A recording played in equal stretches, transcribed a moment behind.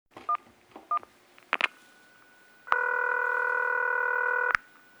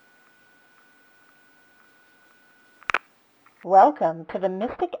Welcome to the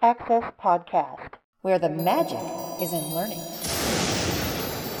Mystic Access Podcast, where the magic is in learning.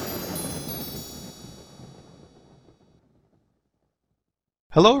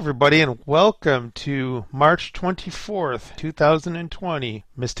 Hello, everybody, and welcome to March 24th, 2020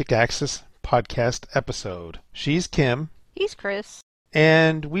 Mystic Access Podcast episode. She's Kim. He's Chris.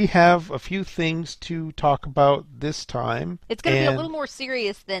 And we have a few things to talk about this time. It's going to be a little more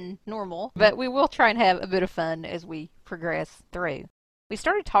serious than normal, but we will try and have a bit of fun as we progress through. We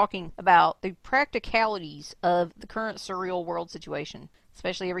started talking about the practicalities of the current surreal world situation,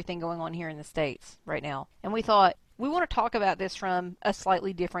 especially everything going on here in the States right now. And we thought we want to talk about this from a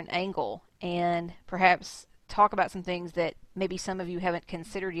slightly different angle and perhaps talk about some things that maybe some of you haven't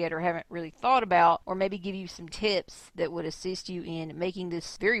considered yet or haven't really thought about, or maybe give you some tips that would assist you in making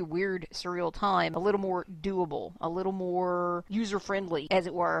this very weird, surreal time a little more doable, a little more user-friendly, as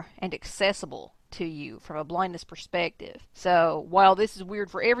it were, and accessible to you from a blindness perspective. So while this is weird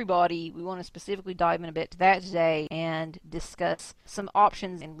for everybody, we want to specifically dive in a bit to that today and discuss some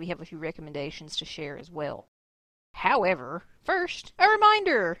options, and we have a few recommendations to share as well. However, first, a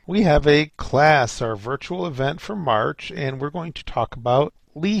reminder. We have a class, our virtual event for March, and we're going to talk about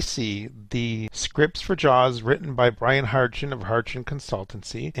Lisi, the scripts for JAWS written by Brian Hartgen of Hartgen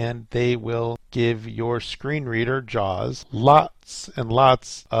Consultancy, and they will give your screen reader, JAWS, lots and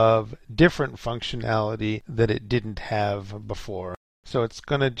lots of different functionality that it didn't have before. So it's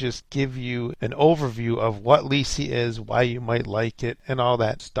going to just give you an overview of what Lisi is, why you might like it, and all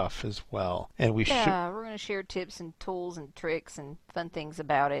that stuff as well. And we're going to share tips and tools and tricks and fun things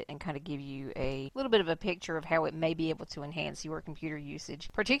about it and kind of give you a little bit of a picture of how it may be able to enhance your computer usage.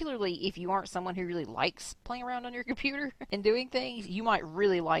 Particularly if you aren't someone who really likes playing around on your computer and doing things, you might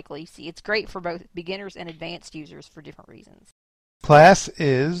really like Lisi. It's great for both beginners and advanced users for different reasons. Class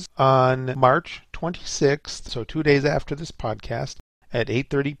is on March 26th, so 2 days after this podcast, at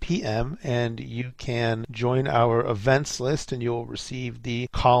 8:30 p.m. and you can join our events list and you'll receive the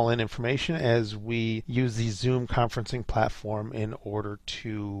call-in information as we use the Zoom conferencing platform in order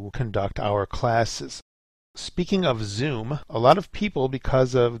to conduct our classes. Speaking of Zoom, a lot of people,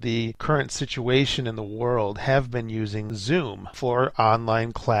 because of the current situation in the world, have been using Zoom for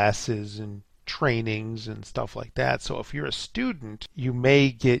online classes and trainings and stuff like that. So if you're a student, you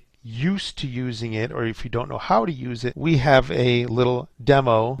may get used to using it, or if you don't know how to use it, we have a little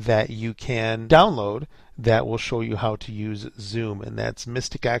demo that you can download that will show you how to use Zoom, and that's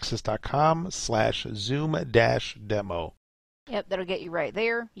mysticaccess.com/zoom-demo. Yep, that'll get you right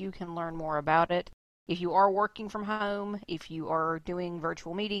there. You can learn more about it. If you are working from home, if you are doing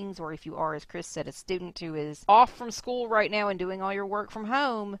virtual meetings, or if you are, as Chris said, a student who is off from school right now and doing all your work from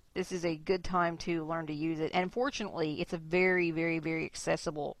home, this is a good time to learn to use it. And fortunately, it's a very, very, very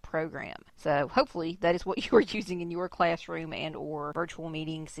accessible program. So hopefully that is what you are using in your classroom and or virtual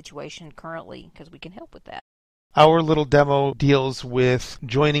meeting situation currently, because we can help with that. Our little demo deals with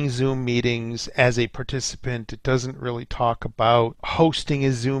joining Zoom meetings as a participant. It doesn't really talk about hosting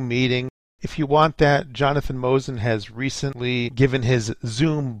a Zoom meeting. If you want that, Jonathan Mosen has recently given his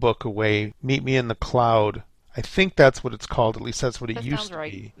Zoom book away, Meet Me in the Cloud. I think that's what it's called, at least that's what it used to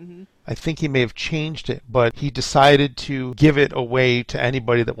be. Mm-hmm. I think he may have changed it, but he decided to give it away to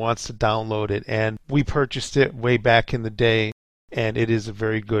anybody that wants to download it, and we purchased it way back in the day, and it is a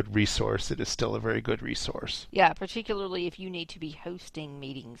very good resource. It is still a very good resource. Yeah, particularly if you need to be hosting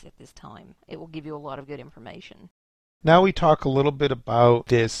meetings at this time. It will give you a lot of good information. Now we talk a little bit about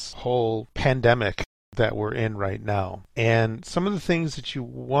this whole pandemic that we're in right now. And some of the things that you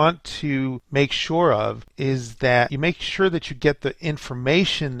want to make sure of is that you make sure that you get the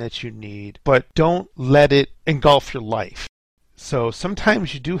information that you need, but don't let it engulf your life. So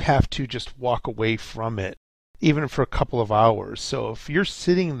sometimes you do have to just walk away from it, even for a couple of hours. So if you're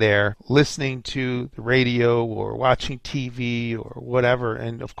sitting there listening to the radio or watching TV or whatever,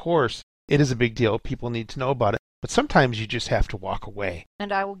 and of course it is a big deal, people need to know about it. But sometimes you just have to walk away.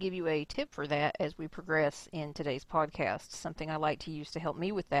 And I will give you a tip for that as we progress in today's podcast, something I like to use to help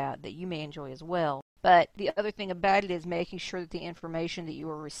me with that you may enjoy as well. But the other thing about it is making sure that the information that you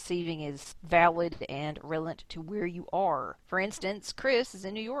are receiving is valid and relevant to where you are. For instance, Chris is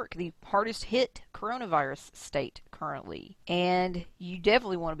in New York, the hardest hit coronavirus state currently. And you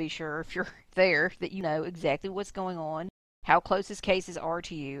definitely want to be sure, if you're there, that you know exactly what's going on, how close his cases are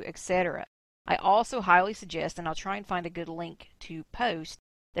to you, etc. I also highly suggest, and I'll try and find a good link to post,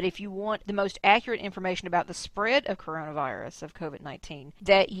 that if you want the most accurate information about the spread of coronavirus, of COVID-19,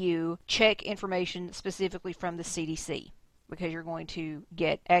 that you check information specifically from the CDC, because you're going to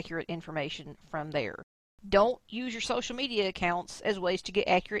get accurate information from there. Don't use your social media accounts as ways to get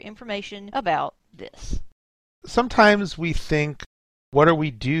accurate information about this. Sometimes we think, what do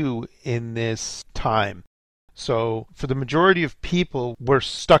we do in this time? So for the majority of people, we're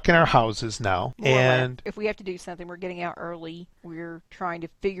stuck in our houses now. More or less. And If we have to do something, we're getting out early. We're trying to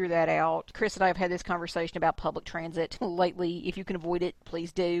figure that out. Chris and I have had this conversation about public transit lately. If you can avoid it,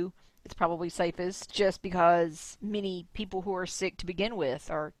 please do. It's probably safest just because many people who are sick to begin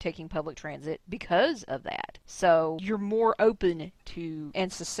with are taking public transit because of that. So you're more open to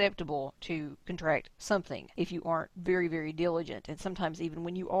and susceptible to contract something if you aren't very, very diligent. And sometimes even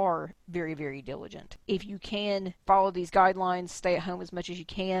when you are very, very diligent. If you can follow these guidelines, stay at home as much as you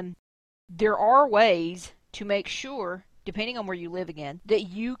can, there are ways to make sure, depending on where you live again, that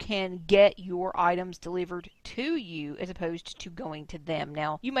you can get your items delivered to you as opposed to going to them.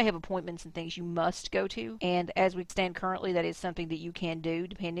 Now, you may have appointments and things you must go to, and as we stand currently, that is something that you can do,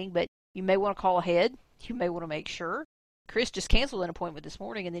 depending, but you may want to call ahead. You may want to make sure. Chris just canceled an appointment this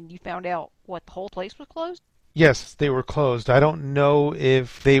morning, and then you found out, what, the whole place was closed? yes, they were closed. I don't know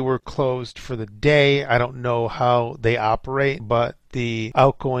if they were closed for the day. I don't know how they operate, but the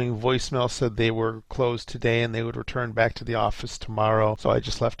outgoing voicemail said they were closed today and they would return back to the office tomorrow. So I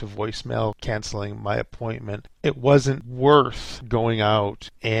just left a voicemail canceling my appointment. It wasn't worth going out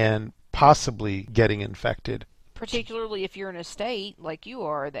and possibly getting infected. Particularly if you're in a state like you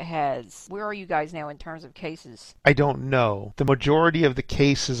are that has, where are you guys now in terms of cases? I don't know. The majority of the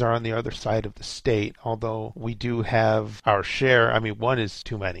cases are on the other side of the state, although we do have our share. I mean, one is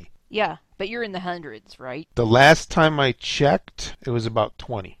too many. Yeah, but you're in the hundreds, right? The last time I checked, it was about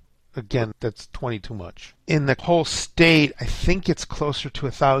 20. Again, that's 20 too much. In the whole state, I think it's closer to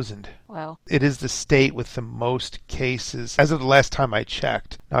 1,000. Wow. It is the state with the most cases as of the last time I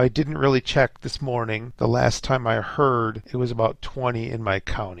checked. Now, I didn't really check this morning. The last time I heard, it was about 20 in my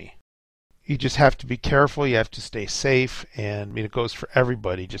county. You just have to be careful. You have to stay safe. And I mean, it goes for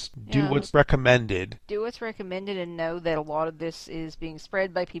everybody. Just do Yeah. what's recommended. Do what's recommended and know that a lot of this is being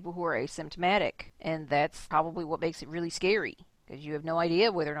spread by people who are asymptomatic. And that's probably what makes it really scary, because you have no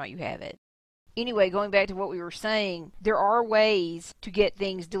idea whether or not you have it. Anyway, going back to what we were saying, there are ways to get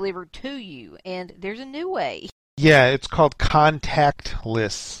things delivered to you, and there's a new way. Yeah, it's called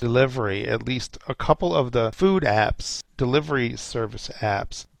contactless delivery. At least a couple of the food apps, delivery service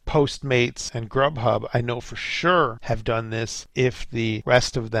apps, Postmates and Grubhub, I know for sure have done this if the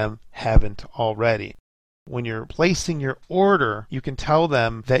rest of them haven't already. When you're placing your order, you can tell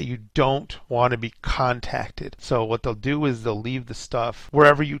them that you don't want to be contacted. So what they'll do is they'll leave the stuff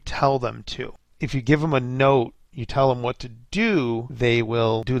wherever you tell them to. If you give them a note, you tell them what to do, they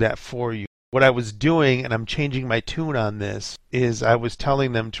will do that for you. What I was doing, and I'm changing my tune on this, is I was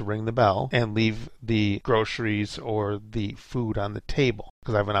telling them to ring the bell and leave the groceries or the food on the table,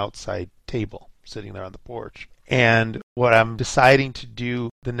 because I have an outside table sitting there on the porch. And what I'm deciding to do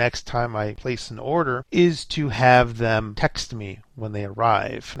the next time I place an order is to have them text me when they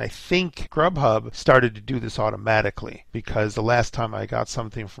arrive. And I think Grubhub started to do this automatically, because the last time I got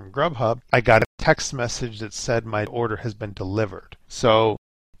something from Grubhub, I got a text message that said my order has been delivered. So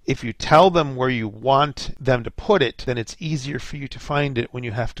if you tell them where you want them to put it, then it's easier for you to find it when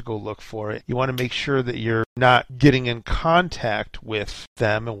you have to go look for it. You want to make sure that you're not getting in contact with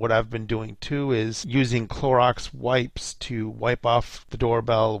them. And what I've been doing too is using Clorox wipes to wipe off the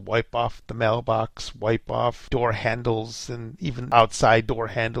doorbell, wipe off the mailbox, wipe off door handles, and even outside door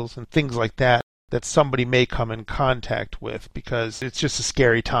handles and things like that somebody may come in contact with, because it's just a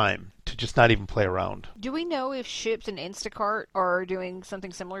scary time to just not even play around. Do we know if Shipt and Instacart are doing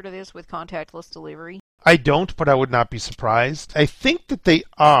something similar to this with contactless delivery? I don't, but I would not be surprised. I think that they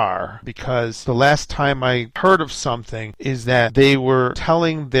are, because the last time I heard of something is that they were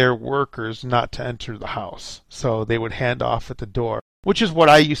telling their workers not to enter the house. So they would hand off at the door, which is what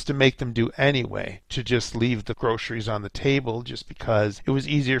I used to make them do anyway, to just leave the groceries on the table, just because it was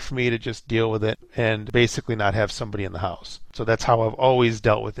easier for me to just deal with it and basically not have somebody in the house. So that's how I've always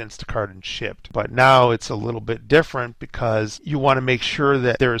dealt with Instacart and Shipt. But now it's a little bit different, because you want to make sure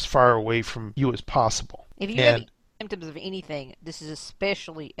that they're as far away from you as possible. If you have symptoms of anything, this is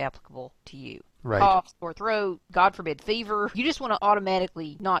especially applicable to you. Right. Cough, sore throat, God forbid, fever. You just want to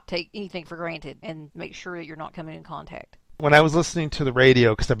automatically not take anything for granted and make sure that you're not coming in contact. When I was listening to the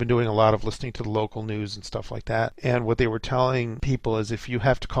radio, because I've been doing a lot of listening to the local news and stuff like that, and what they were telling people is if you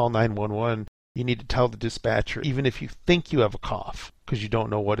have to call 911, you need to tell the dispatcher, even if you think you have a cough, because you don't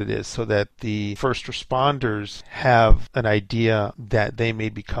know what it is, so that the first responders have an idea that they may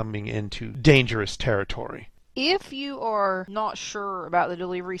be coming into dangerous territory. If you are not sure about the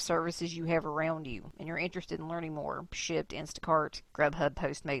delivery services you have around you and you're interested in learning more, Shipt, Instacart, Grubhub,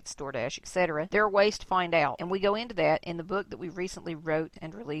 Postmates, DoorDash, etc., there are ways to find out. And we go into that in the book that we recently wrote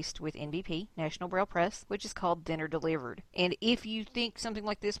and released with NBP, National Braille Press, which is called Dinner Delivered. And if you think something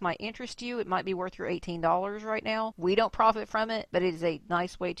like this might interest you, it might be worth your $18 right now. We don't profit from it, but it is a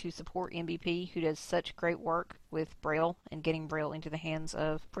nice way to support NBP, who does such great work with Braille and getting Braille into the hands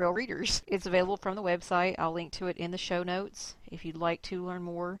of Braille readers. It's available from the website. I'll link to it in the show notes if you'd like to learn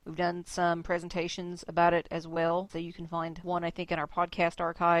more. We've done some presentations about it as well, so you can find one, I think, in our podcast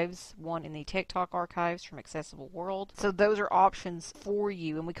archives, one in the Tech Talk archives from Accessible World. So those are options for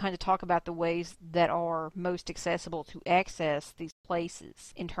you, and we kind of talk about the ways that are most accessible to access these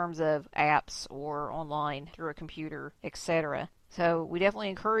places in terms of apps or online through a computer, etc. So we definitely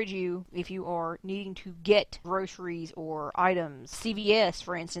encourage you, if you are needing to get groceries or items. CVS,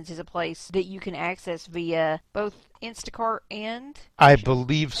 for instance, is a place that you can access via both Instacart and... I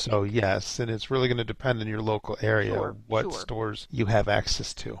believe so, yes. And it's really going to depend on your local area, what stores you have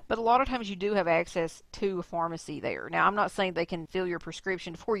access to. But a lot of times you do have access to a pharmacy there. Now, I'm not saying they can fill your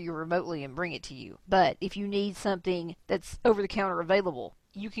prescription for you remotely and bring it to you. But if you need something that's over-the-counter available,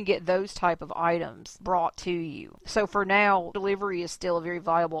 you can get those type of items brought to you. So for now, delivery is still a very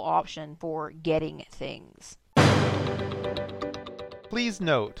viable option for getting things. Please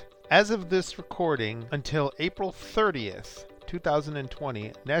note, as of this recording, until April 30th,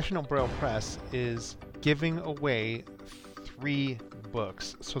 2020, National Braille Press is giving away 3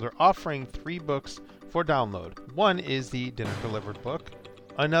 books. So they're offering 3 books for download. One is the Dinner Delivered book.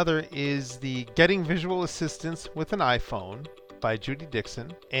 Another is the Getting Visual Assistance with an iPhone by Judy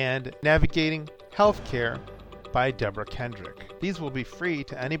Dixon, and Navigating Healthcare by Deborah Kendrick. These will be free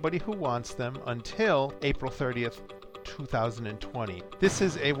to anybody who wants them until April 30th, 2020. This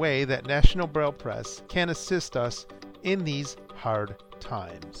is a way that National Braille Press can assist us in these hard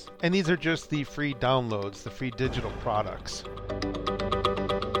times. And these are just the free downloads, the free digital products.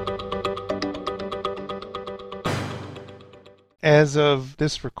 As of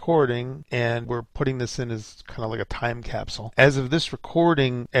this recording, and we're putting this in as kind of like a time capsule, as of this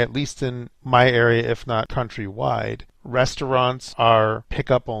recording, at least in my area, if not countrywide, restaurants are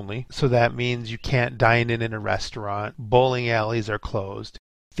pickup only. So that means you can't dine in a restaurant. Bowling alleys are closed.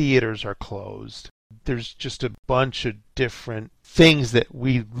 Theaters are closed. There's just a bunch of different things that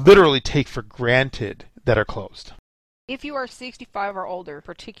we literally take for granted that are closed. If you are 65 or older,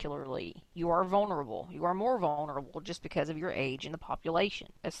 particularly, you are vulnerable. You are more vulnerable just because of your age in the population.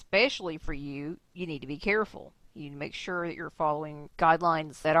 Especially for you, you need to be careful. You need to make sure that you're following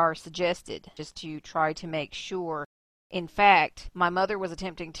guidelines that are suggested, just to try to make sure. In fact, my mother was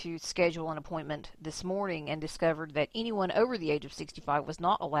attempting to schedule an appointment this morning and discovered that anyone over the age of 65 was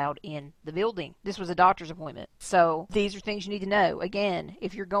not allowed in the building. This was a doctor's appointment. So these are things you need to know. Again,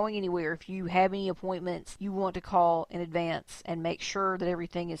 if you're going anywhere, if you have any appointments, you want to call in advance and make sure that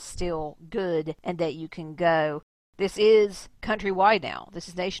everything is still good and that you can go. This is countrywide now. This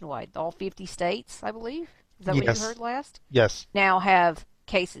is nationwide. All 50 states, I believe. Is that what you heard last? Yes. Now have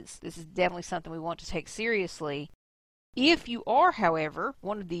cases. This is definitely something we want to take seriously. If you are, however,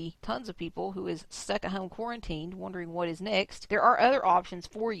 one of the tons of people who is stuck at home quarantined wondering what is next, there are other options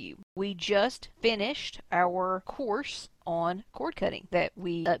for you. We just finished our course on cord cutting that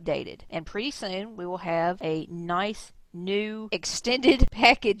we updated, and pretty soon we will have a nice new extended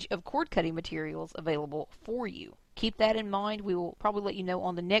package of cord cutting materials available for you. Keep that in mind. We will probably let you know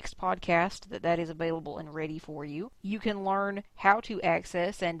on the next podcast that that is available and ready for you. You can learn how to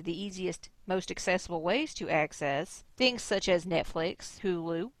access and the easiest, most accessible ways to access things such as Netflix,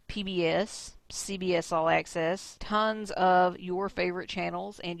 Hulu, PBS, CBS All Access, tons of your favorite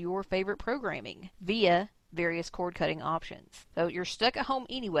channels and your favorite programming via various cord cutting options. So you're stuck at home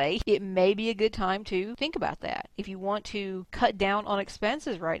anyway, it may be a good time to think about that. If you want to cut down on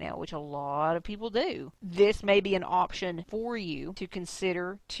expenses right now, which a lot of people do, this may be an option for you to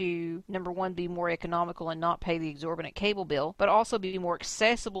consider to, number one, be more economical and not pay the exorbitant cable bill, but also be more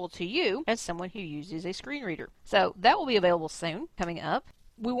accessible to you as someone who uses a screen reader. So that will be available soon, coming up.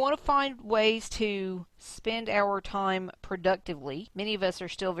 We want to find ways to spend our time productively. Many of us are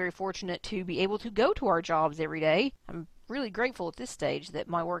still very fortunate to be able to go to our jobs every day. I'm really grateful at this stage that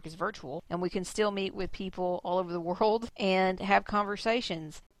my work is virtual and we can still meet with people all over the world and have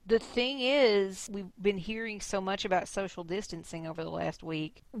conversations. The thing is, we've been hearing so much about social distancing over the last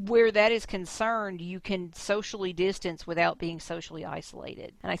week. Where that is concerned, you can socially distance without being socially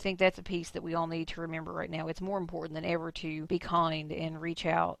isolated. And I think that's a piece that we all need to remember right now. It's more important than ever to be kind and reach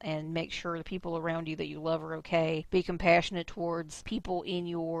out and make sure the people around you that you love are okay. Be compassionate towards people in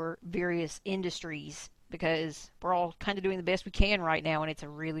your various industries because we're all kind of doing the best we can right now, and it's a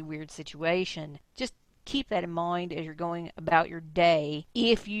really weird situation. Just keep that in mind as you're going about your day.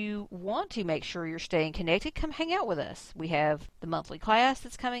 If you want to make sure you're staying connected, come hang out with us. We have the monthly class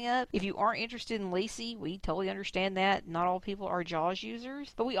that's coming up. If you aren't interested in Lacey, we totally understand that. Not all people are JAWS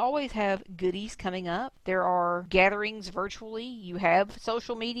users, but we always have goodies coming up. There are gatherings virtually. You have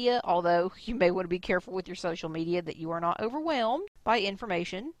social media, although you may want to be careful with your social media that you are not overwhelmed by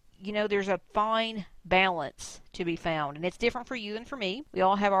information. You know, there's a fine balance to be found, and it's different for you and for me. We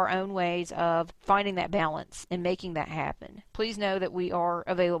all have our own ways of finding that balance and making that happen. Please know that we are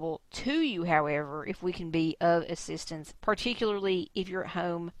available to you, however, if we can be of assistance, particularly if you're at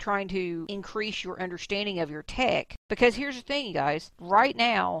home trying to increase your understanding of your tech. Because here's the thing, you guys, right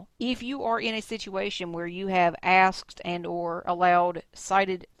now, if you are in a situation where you have asked and or allowed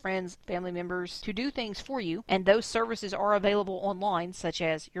sighted friends, family members to do things for you, and those services are available online, such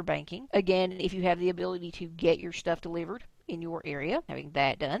as your banking, again, if you have the ability to get your stuff delivered in your area, having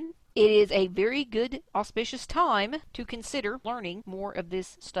that done, it is a very good, auspicious time to consider learning more of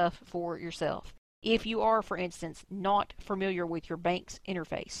this stuff for yourself. If you are, for instance, not familiar with your bank's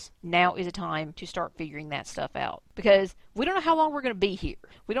interface, now is a time to start figuring that stuff out. Because we don't know how long we're going to be here.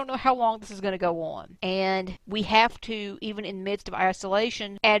 We don't know how long this is going to go on. And we have to, even in the midst of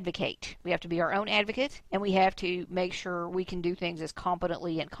isolation, advocate. We have to be our own advocate, and we have to make sure we can do things as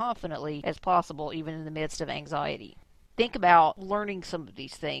competently and confidently as possible, even in the midst of anxiety. Think about learning some of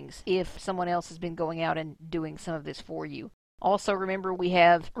these things if someone else has been going out and doing some of this for you. Also, remember, we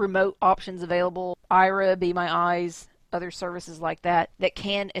have remote options available. Aira, Be My Eyes, other services like that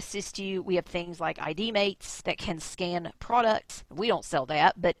can assist you. We have things like ID Mates that can scan products. We don't sell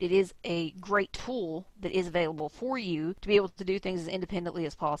that, but it is a great tool that is available for you to be able to do things as independently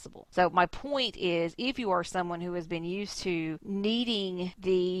as possible. So my point is, if you are someone who has been used to needing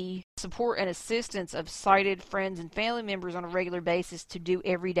the support and assistance of sighted friends and family members on a regular basis to do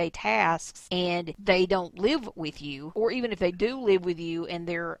everyday tasks, and they don't live with you, or even if they do live with you and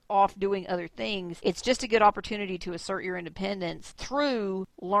they're off doing other things, it's just a good opportunity to assert your independence through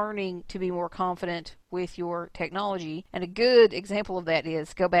learning to be more confident with your technology. And a good example of that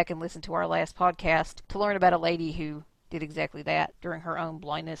is go back and listen to our last podcast to learn about a lady who did exactly that during her own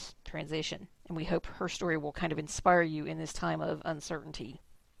blindness transition. And we hope her story will kind of inspire you in this time of uncertainty.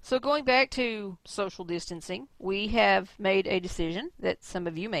 So going back to social distancing, we have made a decision that some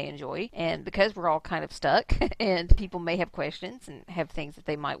of you may enjoy, and because we're all kind of stuck and people may have questions and have things that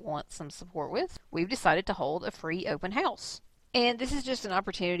they might want some support with, we've decided to hold a free open house. And this is just an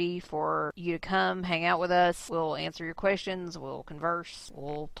opportunity for you to come hang out with us. We'll answer your questions, we'll converse,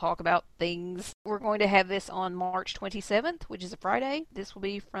 we'll talk about things. We're going to have this on March 27th, which is a Friday. This will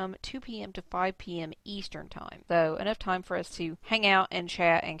be from 2 p.m. to 5 p.m. Eastern Time. So enough time for us to hang out and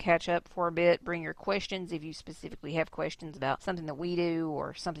chat and catch up for a bit. Bring your questions if you specifically have questions about something that we do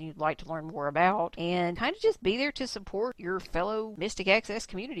or something you'd like to learn more about. And kind of just be there to support your fellow Mystic Access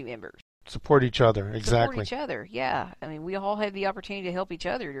community members. Support each other, exactly. Support each other, yeah. I mean, we all have the opportunity to help each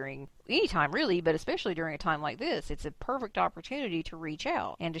other during any time, really, but especially during a time like this. It's a perfect opportunity to reach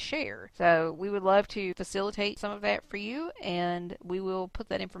out and to share. So we would love to facilitate some of that for you, and we will put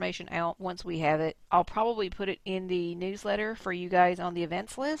that information out once we have it. I'll probably put it in the newsletter for you guys on the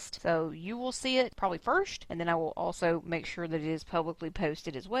events list, so you will see it probably first, and then I will also make sure that it is publicly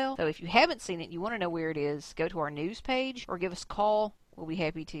posted as well. So if you haven't seen it, you want to know where it is, go to our news page or give us a call. We'll be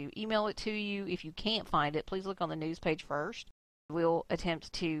happy to email it to you. If you can't find it, please look on the news page first. We'll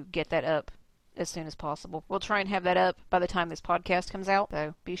attempt to get that up as soon as possible. We'll try and have that up by the time this podcast comes out,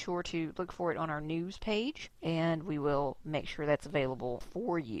 so be sure to look for it on our news page, and we will make sure that's available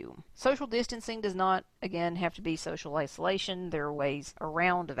for you. Social distancing does not, again, have to be social isolation. There are ways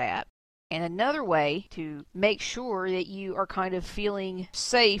around that. And another way to make sure that you are kind of feeling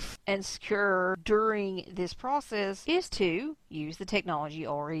safe and secure during this process is to use the technology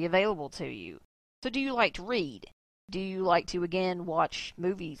already available to you. So do you like to read? Do you like to, again, watch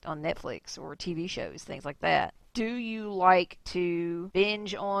movies on Netflix or TV shows, things like that? Do you like to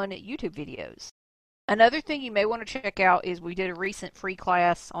binge on YouTube videos? Another thing you may want to check out is we did a recent free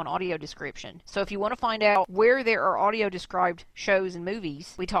class on audio description. So if you want to find out where there are audio described shows and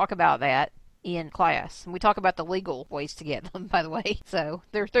movies, we talk about that in class. And we talk about the legal ways to get them, by the way. So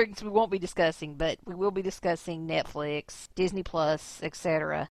there are things we won't be discussing, but we will be discussing Netflix, Disney Plus,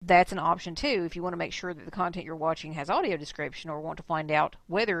 etc. That's an option too if you want to make sure that the content you're watching has audio description or want to find out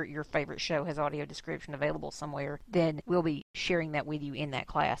whether your favorite show has audio description available somewhere, then we'll be sharing that with you in that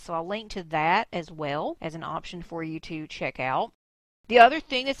class. So I'll link to that as well as an option for you to check out. The other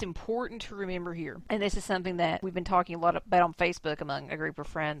thing that's important to remember here, and this is something that we've been talking a lot about on Facebook among a group of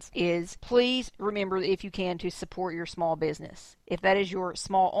friends, is please remember, if you can, to support your small business. If that is your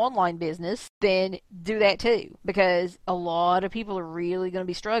small online business, then do that too, because a lot of people are really going to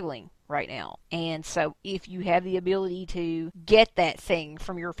be struggling right now. And so if you have the ability to get that thing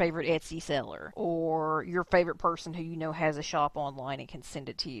from your favorite Etsy seller or your favorite person who you know has a shop online and can send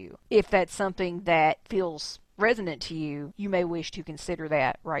it to you, if that's something that feels resonant to you, you may wish to consider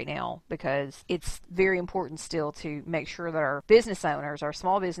that right now, because it's very important still to make sure that our business owners, our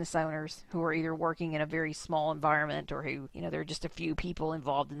small business owners who are either working in a very small environment or who, there are just a few people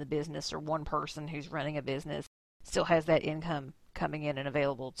involved in the business or one person who's running a business, still has that income coming in and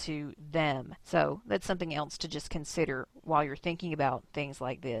available to them. So that's something else to just consider while you're thinking about things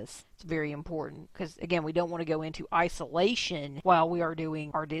like this. It's very important because, again, we don't want to go into isolation while we are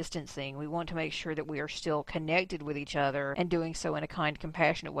doing our distancing. We want to make sure that we are still connected with each other and doing so in a kind,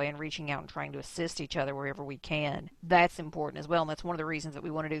 compassionate way and reaching out and trying to assist each other wherever we can. That's important as well, and that's one of the reasons that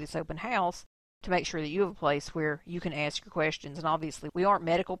we want to do this open house, to make sure that you have a place where you can ask your questions. And obviously, we aren't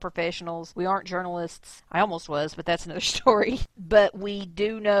medical professionals. We aren't journalists. I almost was, but that's another story. But we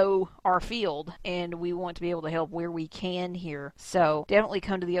do know our field, and we want to be able to help where we can here. So definitely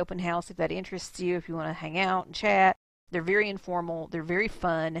come to the open house if that interests you, if you want to hang out and chat. They're very informal. They're very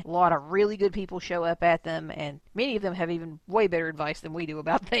fun. A lot of really good people show up at them, and many of them have even way better advice than we do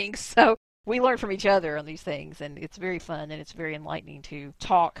about things. So we learn from each other on these things, and it's very fun, and it's very enlightening to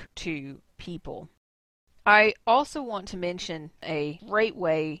talk to people. I also want to mention a great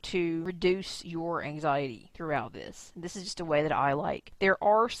way to reduce your anxiety throughout this. This is just a way that I like. There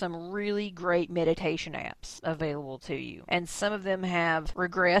are some really great meditation apps available to you, and some of them have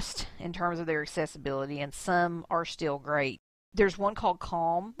regressed in terms of their accessibility, and some are still great. There's one called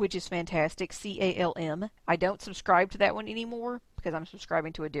Calm, which is fantastic, CALM. I don't subscribe to that one anymore because I'm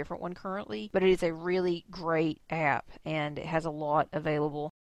subscribing to a different one currently, but it is a really great app, and it has a lot available.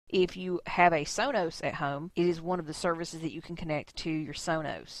 If you have a Sonos at home, it is one of the services that you can connect to your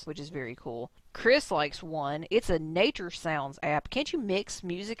Sonos, which is very cool. Chris likes one. It's a nature sounds app. Can't you mix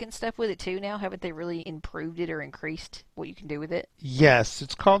music and stuff with it too now? Haven't they really improved it or increased what you can do with it? Yes,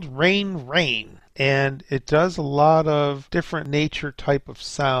 it's called Rain Rain, and it does a lot of different nature type of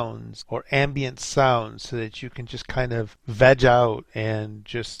sounds or ambient sounds so that you can just kind of veg out and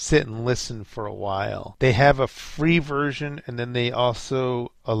just sit and listen for a while. They have a free version, and then they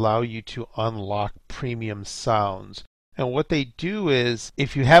also allow you to unlock premium sounds. And what they do is,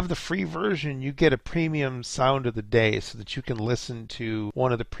 if you have the free version, you get a premium sound of the day so that you can listen to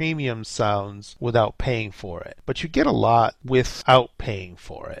one of the premium sounds without paying for it. But you get a lot without paying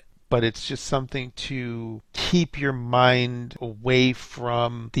for it. But it's just something to keep your mind away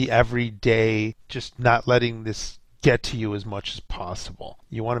from the everyday, just not letting this get to you as much as possible.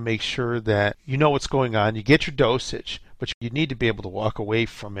 You want to make sure that you know what's going on, you get your dosage, but you need to be able to walk away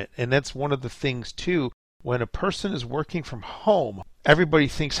from it. And that's one of the things too. When a person is working from home, everybody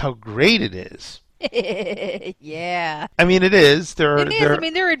thinks how great it is. Yeah. I mean, it is. It is. I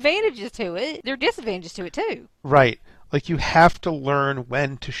mean, there are advantages to it. There are disadvantages to it, too. Right. Like, you have to learn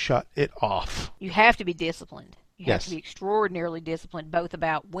when to shut it off. You have to be disciplined. You have Yes. to be extraordinarily disciplined, both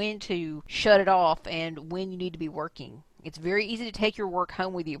about when to shut it off and when you need to be working. It's very easy to take your work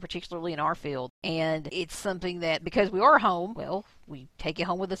home with you, particularly in our field. And it's something that, because we are home, well, we take it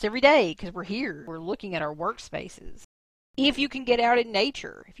home with us every day because we're here. We're looking at our workspaces. If you can get out in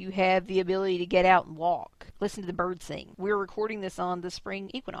nature, if you have the ability to get out and walk, listen to the birds sing. We're recording this on the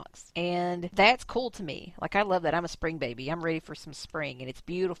spring equinox, and that's cool to me. Like, I love that. I'm a spring baby. I'm ready for some spring, and it's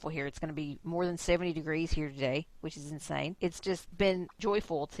beautiful here. It's going to be more than 70 degrees here today, which is insane. It's just been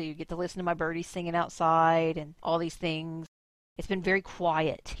joyful to get to listen to my birdies singing outside and all these things. It's been very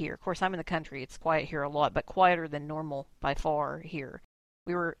quiet here. Of course, I'm in the country. It's quiet here a lot, but quieter than normal by far here.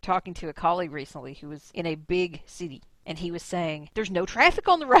 We were talking to a colleague recently who was in a big city, and he was saying, there's no traffic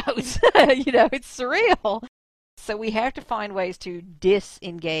on the roads. It's surreal. So we have to find ways to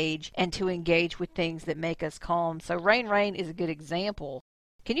disengage and to engage with things that make us calm. So Rain Rain is a good example.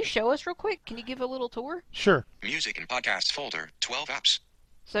 Can you show us real quick? Can you give a little tour? Sure. Music and podcasts folder, 12 apps.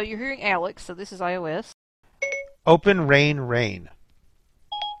 So you're hearing Alex, so this is iOS. Open Rain Rain.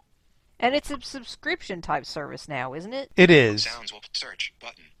 And it's a subscription type service now, isn't it? It is. Sounds will search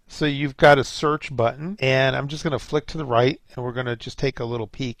button. So you've got a search button, and I'm just going to flick to the right, and we're going to just take a little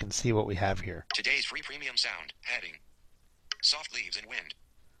peek and see what we have here. Today's free premium sound, heading. Soft leaves and wind.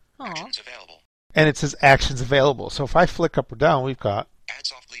 Aw. Actions available. And it says actions available. So if I flick up or down, we've got, Add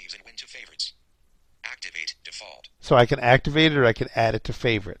soft leaves and wind to favorites. Activate default. so I can activate it or I can add it to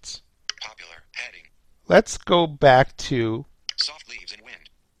favorites. Popular, heading. Let's go back to Soft leaves and wind.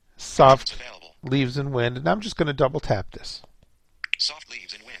 Soft Available. leaves and wind. And I'm just going to double tap this. Soft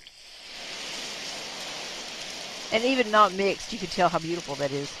leaves and wind. And even not mixed, you can tell how beautiful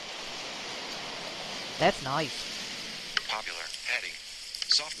that is. That's nice. Popular. Heading.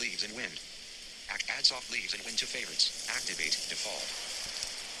 Soft leaves and wind. Add soft leaves and wind to favorites. Activate default.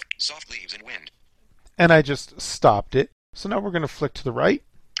 Soft leaves and wind. And I just stopped it. So now we're going to flick to the right.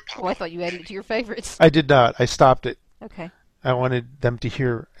 Oh, I thought you added it to your favorites. I did not. I stopped it. Okay. I wanted them to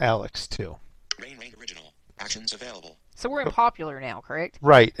hear Alex too. Rain Rain Original. Actions available. So we're in popular now, correct?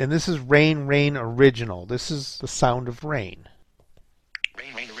 Right, and this is Rain Rain Original. This is the sound of rain.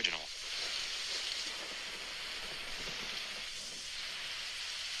 Rain Rain Original.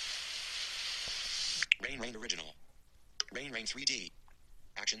 Rain Rain Original. Rain Rain 3D.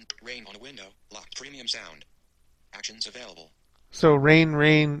 Action. Rain on a window. Locked. Premium sound. Actions available. So Rain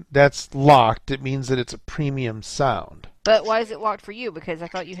Rain, that's locked. It means that it's a premium sound. But why is it locked for you? Because I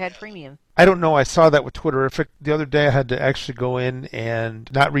thought you had premium. I don't know. I saw that with Twitterific the other day. I had to actually go in and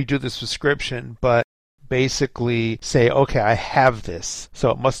not redo the subscription, but basically say, okay, I have this.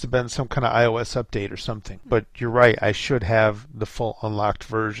 So it must have been some kind of iOS update or something. But you're right. I should have the full unlocked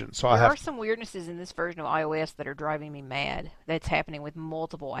version. So There are some weirdnesses in this version of iOS that are driving me mad. That's happening with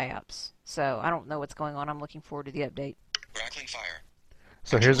multiple apps. So I don't know what's going on. I'm looking forward to the update. Crackling fire.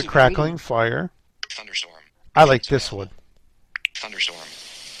 So here's a crackling fire. Thunderstorm. I like this one. Thunderstorm.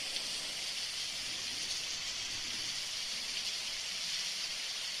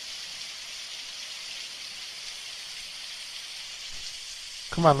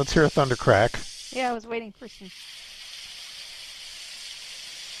 Come on, let's hear a thunder crack. Yeah, I was waiting for some.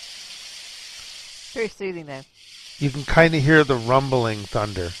 Very soothing, though. You can kind of hear the rumbling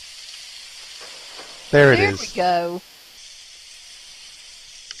thunder. There it is. There we go.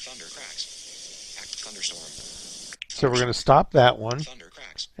 Thunder cracks. Thunderstorm. So we're going to stop that one. Thunder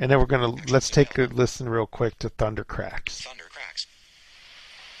cracks. And then we're going to, let's take a listen real quick to thunder cracks. Thunder cracks.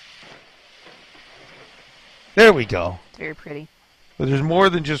 There we go. It's very pretty. But there's more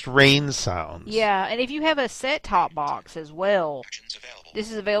than just rain sounds. Yeah, and if you have a set-top box as well, Actions available.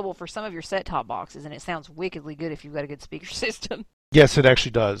 this is available for some of your set-top boxes, and it sounds wickedly good if you've got a good speaker system. Yes, it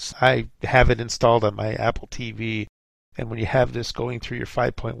actually does. I have it installed on my Apple TV, and when you have this going through your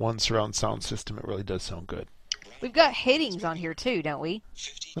 5.1 surround sound system, it really does sound good. We've got headings on here too, don't we?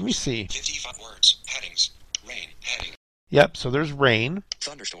 50, Let me see. 55 words. Headings. Rain. Heading. Yep, so there's rain,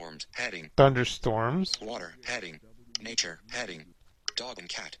 Thunderstorms. Heading. thunderstorms. Water. Heading. Nature. Heading. Dog and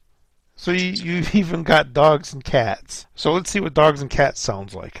cat. So you've even got dogs and cats. So let's see what dogs and cats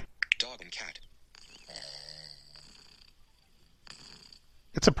sounds like. Dog and cat.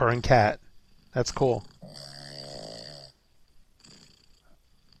 It's a purring cat. That's cool.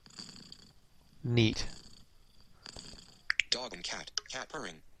 Neat. Dog and cat. Cat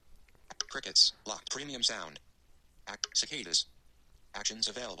purring. Crickets. Locked. Premium sound. Cicadas. Actions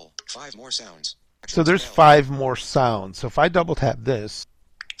available. 5 more sounds. So there's Available. 5 more sounds. So if I double tap this,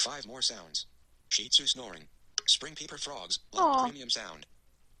 5 more sounds. Shih Tzu snoring. Spring peeper frogs. Locked. Aw. Premium sound.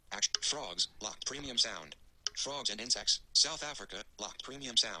 Frogs. Locked. Premium sound. Frogs and insects. South Africa. Locked.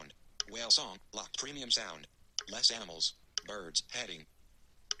 Premium sound. Whale song. Locked. Premium sound. Less animals. Birds. Heading.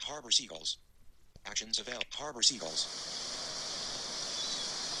 Harbor seagulls. Actions available. Harbor seagulls.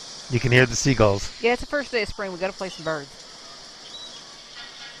 you can hear the seagulls. Yeah, it's the first day of spring. We got to play some birds.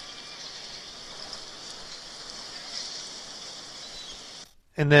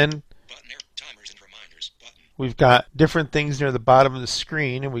 And then Button air. Timers and reminders. Button. we've got different things near the bottom of the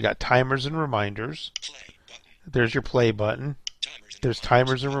screen, and we got timers and reminders. Play. Button. There's your play button. Timers and There's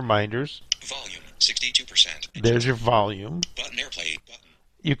reminders. timers and reminders. Volume. 62%. There's your volume. Button airplay. Button.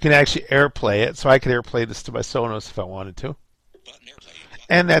 You can actually AirPlay it, so I could AirPlay this to my Sonos if I wanted to. Button airplay. Button.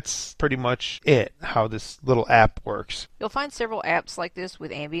 And that's pretty much it, how this little app works. You'll find several apps like this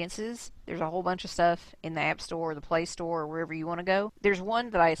with ambiances. There's a whole bunch of stuff in the App Store or the Play Store or wherever you want to go. There's one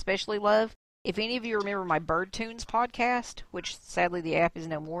that I especially love. If any of you remember my Bird Tunes podcast, which sadly the app is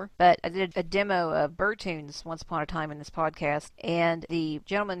no more, but I did a demo of Bird Tunes once upon a time in this podcast, and the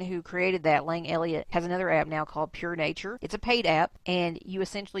gentleman who created that, Lang Elliott, has another app now called Pure Nature. It's a paid app, and you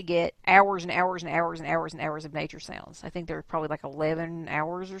essentially get hours and hours and hours and hours and hours of nature sounds. I think there are probably like 11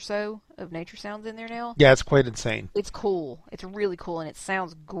 hours or so of nature sounds in there now. Yeah, it's quite insane. It's cool. It's really cool, and it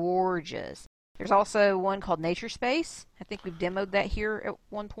sounds gorgeous. There's also one called Nature Space. I think we've demoed that here at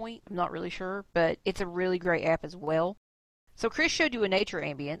one point. I'm not really sure, but it's a really great app as well. So Chris showed you a nature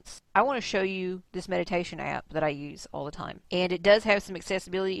ambience. I want to show you this meditation app that I use all the time. And it does have some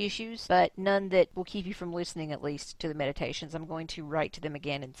accessibility issues, but none that will keep you from listening at least to the meditations. I'm going to write to them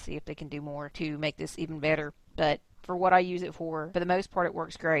again and see if they can do more to make this even better. But for what I use it for the most part, it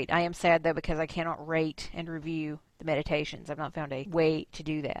works great. I am sad, though, because I cannot rate and review the meditations. I've not found a way to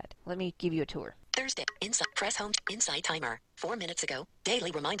do that. Let me give you a tour. Thursday. Inside. Press home. Inside timer. 4 minutes ago.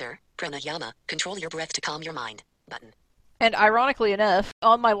 Daily reminder. Pranayama. Control your breath to calm your mind. Button. And ironically enough,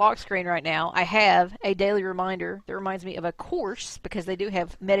 on my lock screen right now, I have a daily reminder that reminds me of a course, because they do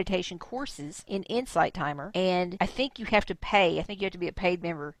have meditation courses in Insight Timer, and I think you have to pay. I think you have to be a paid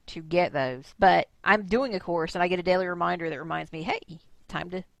member to get those. But I'm doing a course, and I get a daily reminder that reminds me, hey,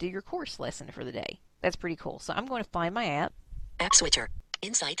 time to do your course lesson for the day. That's pretty cool. So I'm going to find my app. App switcher.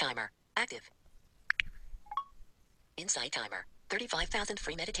 Insight timer. Active. Insight timer. 35,000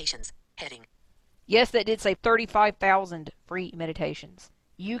 free meditations. Heading. Yes, that did say 35,000 free meditations.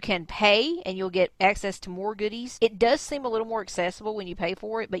 You can pay and you'll get access to more goodies. It does seem a little more accessible when you pay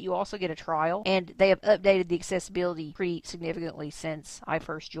for it, but you also get a trial. And they have updated the accessibility pretty significantly since I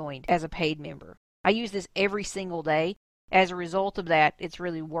first joined as a paid member. I use this every single day. As a result of that, it's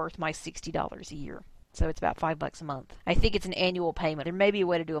really worth my $60 a year. So it's about $5 a month. I think it's an annual payment. There may be a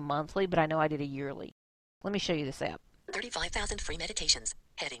way to do a monthly, but I know I did a yearly. Let me show you this app. 35,000 free meditations.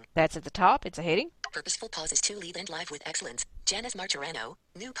 Heading. That's at the top. It's a heading. Purposeful pauses to lead and live with excellence. Janice Martirano.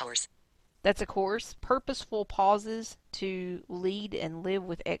 New course. That's a course. Purposeful pauses to lead and live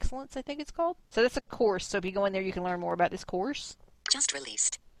with excellence, I think it's called. So that's a course. So if you go in there, you can learn more about this course. Just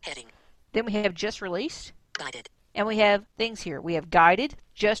released. Heading. Then we have just released. Guided. And we have things here. We have guided,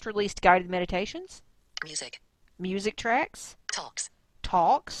 just released guided meditations. Music. Music tracks. Talks.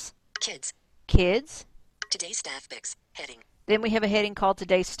 Talks. Kids. Kids. Today's staff picks. Heading. Then we have a heading called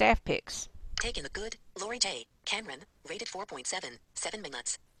Today's Staff Picks. Taking the Good. Lori J. Cameron. Rated 4.7. 7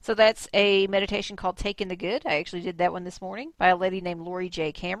 minutes. So that's a meditation called Taking the Good. I actually did that one this morning by a lady named Lori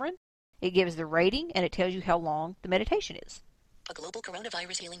J. Cameron. It gives the rating and it tells you how long the meditation is. A global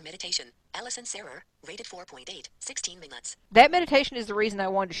coronavirus healing meditation. Allison Serrer. Rated 4.8. 16 minutes. That meditation is the reason I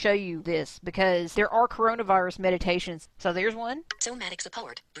wanted to show you this, because there are coronavirus meditations. So there's one. Somatic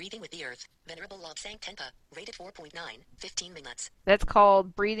support. Breathing with the earth. Venerable Lobsang Tenpa. Rated 4.9. 15 minutes. That's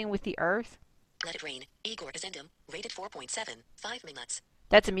called Breathing with the Earth. Let it rain. Igor Azendum. Rated 4.7. 5 minutes.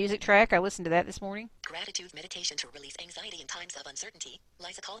 That's a music track. I listened to that this morning. Gratitude meditation to release anxiety in times of uncertainty.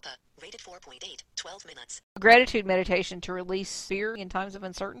 Lisa Kalpa. Rated 4.8. 12 minutes. Gratitude meditation to release fear in times of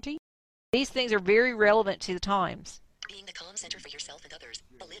uncertainty. These things are very relevant to the times. Being the calm center for yourself and others.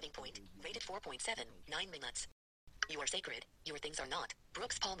 The living point. Rated 4.7. 9 minutes. You are sacred. Your things are not.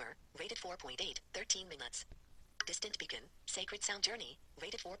 Brooks Palmer. Rated 4.8. 13 minutes. Distant Beacon. Sacred Sound Journey.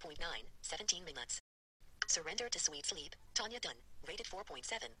 Rated 4.9. 17 minutes. Surrender to Sweet Sleep. Tanya Dunn. Rated 4.7.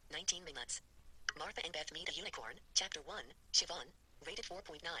 19 minutes. Martha and Beth Meet a Unicorn. Chapter 1. Siobhan. Rated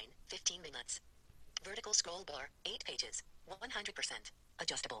 4.9. 15 minutes. Vertical scroll bar. 8 pages. 100%.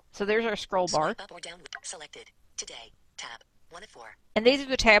 Adjustable. So there's our scroll bar. Swipe up or down. Selected. Today. Tab. 1 of 4. And these are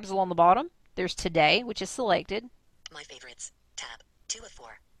the tabs along the bottom. There's Today, which is selected. My favorites. Tab. 2 of 4.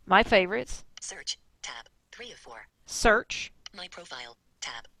 My favorites. Search. Tab. 3 of 4. Search. My profile.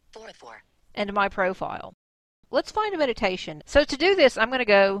 Tab. 4 of 4. And my profile. Let's find a meditation. So to do this, I'm going to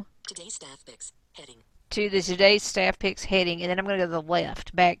go Today's staff picks. Heading. to the Today's Staff Picks heading, and then I'm going to go to the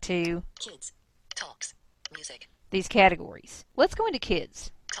left, back to Kids. Talks. Music. these categories. Let's go into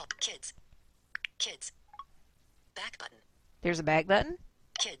Kids. Talk. Kids. Kids. Back button. There's a back button.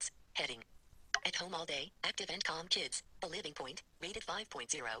 Kids. Heading. At home all day. Active and calm kids. A living point. Rated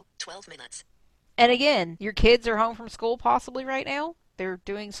 5.0. 12 minutes. And again, your kids are home from school possibly right now. They're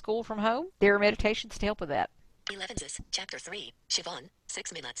doing school from home. There are meditations to help with that. 11th. Chapter 3. Siobhan.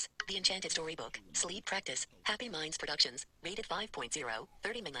 6 minutes. The Enchanted Storybook. Sleep Practice. Happy Minds Productions. Rated 5.0.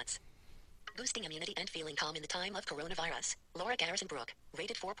 30 minutes. Boosting immunity and feeling calm in the time of coronavirus. Laura Garrison Brooke.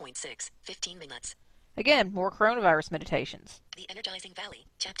 Rated 4.6. 15 minutes. Again, more coronavirus meditations. The Energizing Valley.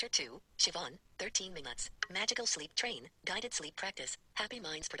 Chapter 2. Siobhan. 13 minutes. Magical Sleep Train. Guided Sleep Practice. Happy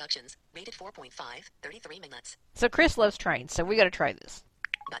Minds Productions. Rated 4.5. 33 minutes. So Chris loves trains, so we got to try this.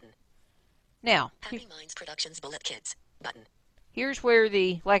 Button. Now, Happy Minds Productions Bullet Kids. Button. here's where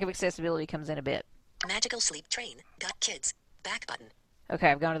the lack of accessibility comes in a bit. Magical Sleep Train. Got Kids. Back button. Okay,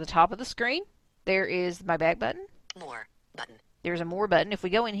 I've gone to the top of the screen. There is my back button. More. Button. There's a more button. If we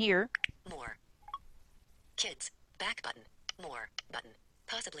go in here, More. Kids. Back button. More. Button.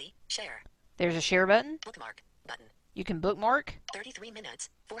 Possibly. Share. there's a share button. Bookmark. Button. You can bookmark. 33 minutes.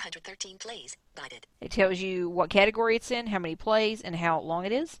 413 plays. Guided. It tells you what category it's in, how many plays, and how long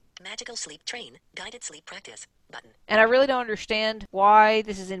it is. Magical Sleep Train. Guided Sleep Practice. Button. And I really don't understand why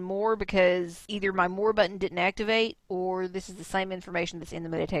this is in more, because either my more button didn't activate or this is the same information that's in the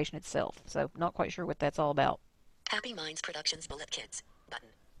meditation itself. So not quite sure what that's all about. Happy Minds Productions Bullet Kids. Button.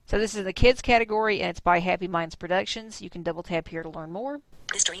 So this is the kids category, and it's by Happy Minds Productions. You can double tap here to learn more.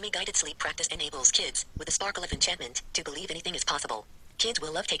 This dreamy guided sleep practice enables kids, with a sparkle of enchantment, to believe anything is possible. Kids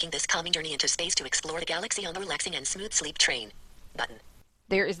will love taking this calming journey into space to explore the galaxy on the relaxing and smooth sleep train. Button.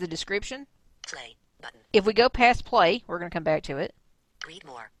 There is the description. Play. Button. If we go past play, we're going to come back to it. Read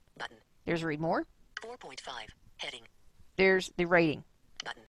more. Button. There's read more. 4.5. Heading. There's the rating.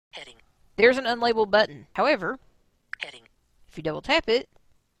 Button. Heading. There's an unlabeled button. However, Heading. if you double tap it,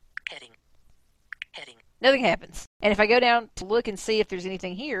 Heading. Heading. nothing happens. And if I go down to look and see if there's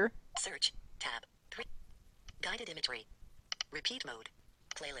anything here, Search. Tab. 3. Guided imagery. Repeat mode.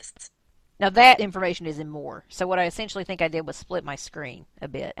 Playlists. now that information is in more. So what I essentially think I did was split my screen a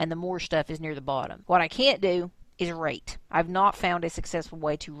bit, and the more stuff is near the bottom. What I can't do is rate. I've not found a successful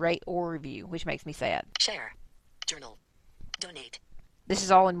way to rate or review, which makes me sad. Share. Journal. Donate. This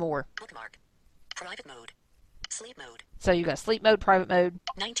is all in more. Bookmark. Private mode. Sleep mode. So you got sleep mode, private mode.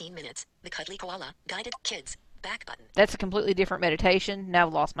 19 minutes. The Cuddly Koala. Guided. Kids. Back button. That's a completely different meditation. Now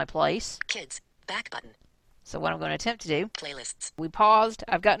I've lost my place. Kids. Back button. So what I'm going to attempt to do, Playlists. we paused.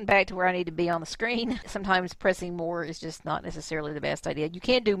 I've gotten back to where I need to be on the screen. Sometimes pressing more is just not necessarily the best idea. You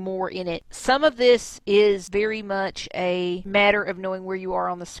can do more in it. Some of this is very much a matter of knowing where you are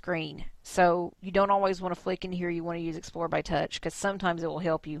on the screen. So you don't always want to flick in here. You want to use Explore by Touch because sometimes it will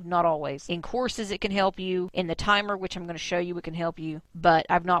help you. Not always. In courses it can help you. In the timer, which I'm going to show you, it can help you. But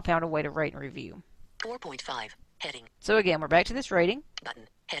I've not found a way to rate and review. 4.5. Heading. So again, we're back to this rating. Button.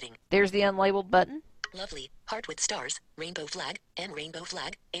 Heading. There's the unlabeled button. Lovely. Heart with stars. Rainbow flag. N rainbow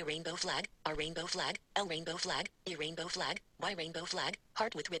flag. A rainbow flag. R rainbow flag. L rainbow flag. E rainbow flag. Y rainbow flag.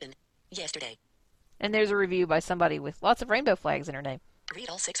 Heart with ribbon. Yesterday. And there's a review by somebody with lots of rainbow flags in her name. Read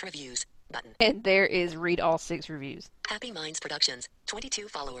all 6 reviews. Button. And there is read all 6 reviews. Happy Minds Productions. 22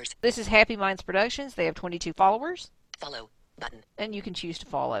 followers. This is Happy Minds Productions. They have 22 followers, Follow. Button. and you can choose to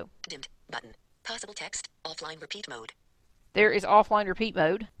follow. Dimmed. Button. Possible text. Offline repeat mode. There is offline repeat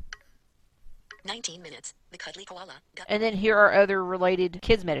mode, 19 minutes. The Cuddly Koala. and then here are other related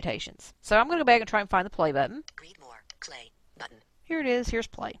kids meditations. So I'm going to go back and try and find the play button. Read more. Play. Button. Here it is. Here's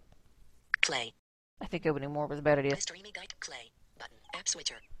play. Play. I think opening more was a bad idea. This dreamy guide. Play. Button. App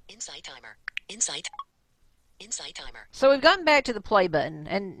switcher. Insight timer. Insight. Insight timer. So we've gotten back to the play button,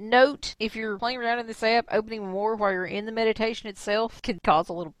 and note, if you're playing around in this app, opening more while you're in the meditation itself can cause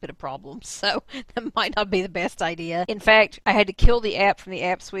a little bit of problems, so that might not be the best idea. In fact, I had to kill the app from the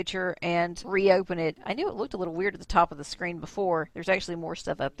app switcher and reopen it. I knew it looked a little weird at the top of the screen before. There's actually more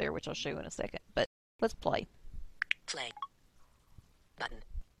stuff up there, which I'll show you in a second, but let's play. Play. Button.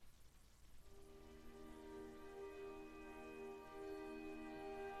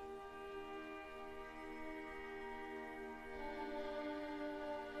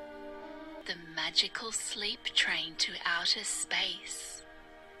 The magical sleep train to outer space.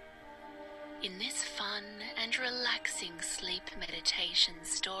 In this fun and relaxing sleep meditation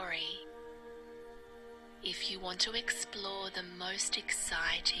story, if you want to explore the most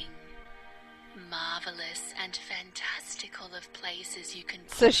exciting, marvelous, and fantastical of places you can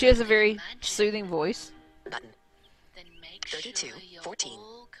So she has a very imagine, soothing voice. Button. then make 32, sure you're 14.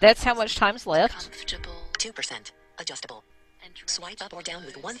 all That's how much time's left. comfortable 2%. Adjustable. and ready Swipe up or down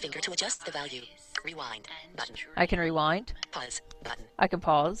with close one finger to your adjust the value. eyes Rewind. and Button. I can rewind. Pause. Button. I can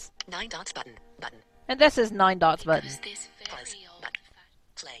pause. 9 dots button. Button. And that says 9 dots button. Because this very Pause. old Button.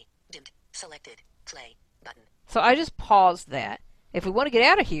 Play. Dimmed. Selected. Play. Button. So I just paused that. If we want to get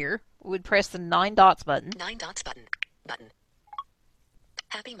out of here, we would press the 9 dots button. 9 dots button. Button.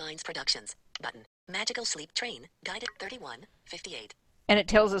 Happy Minds Productions. Button. Magical Sleep Train. Guided 31:58. And it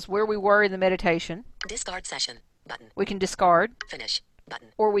tells us where we were in the meditation. Discard session. Button. We can discard, Finish. Button.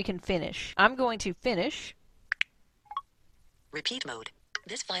 or we can finish. I'm going to finish. Repeat mode.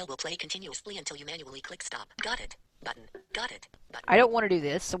 This file will play continuously until you manually click stop. Got it. Button. Got it. Button. I don't want to do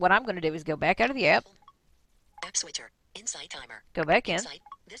this, so what I'm going to do is go back out of the app, App switcher. Insight timer. go back in. Insight.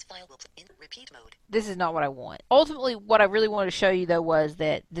 This file will play in repeat mode. This is not what I want. Ultimately, what I really wanted to show you, though, was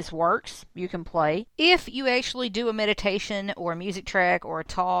that this works. You can play. If you actually do a meditation or a music track or a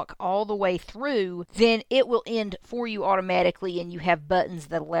talk all the way through, then it will end for you automatically, and you have buttons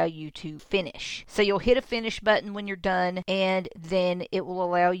that allow you to finish. So you'll hit a finish button when you're done, and then it will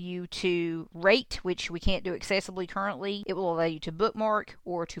allow you to rate, which we can't do accessibly currently. It will allow you to bookmark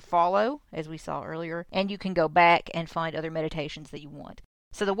or to follow, as we saw earlier, and you can go back and find other meditations that you want.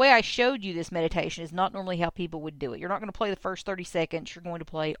 So the way I showed you this meditation is not normally how people would do it. You're not going to play the first 30 seconds. You're going to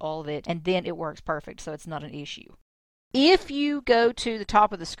play all of it, and then it works perfect, so it's not an issue. If you go to the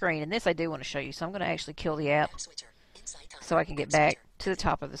top of the screen, and this I do want to show you, so I'm going to actually kill the app App switcher. Insight timer. so I can get App back switcher. to the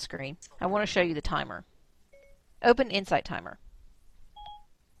top of the screen. I want to show you the timer. Open Insight Timer.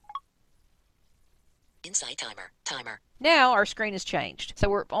 Inside timer. Timer. Now our screen has changed. So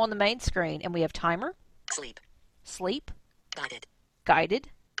we're on the main screen and we have timer, Sleep. sleep, Guided. guided,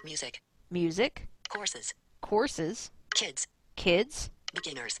 Music. music, Courses. courses, Kids. kids,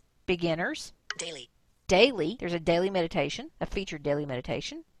 Beginners. beginners, Daily. daily. There's a daily meditation, a featured daily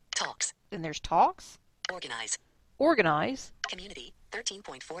meditation. Talks. Then there's talks, Organize. organize, Community.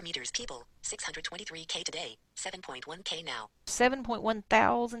 13.4 meters people. 623K today. 7.1K now. 7.1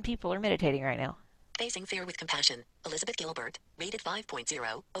 thousand people are meditating right now. Facing fear with compassion. Elizabeth Gilbert. Rated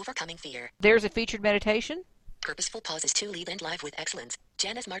 5.0. Overcoming fear. There's a featured meditation. Purposeful pauses to lead and live with excellence.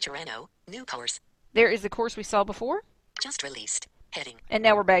 Janice Martirano. New course. There is the course we saw before. Just released. Heading. And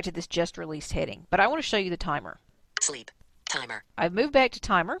now we're back to this just released heading. But I want to show you the timer. Sleep. Timer. I've moved back to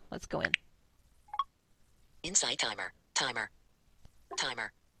timer. Let's go in. Inside timer. Timer.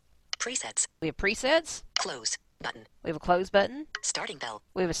 Timer. Presets. We have presets. Close. Button. We have a close button. Starting bell.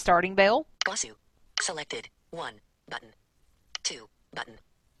 We have a starting bell. Bosu. Selected. 1. Button. 2. Button.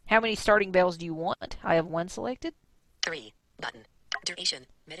 How many starting bells do you want? I have one selected. 3. Button. Duration.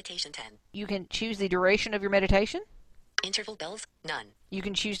 Meditation 10. You can choose the duration of your meditation. Interval bells. None. You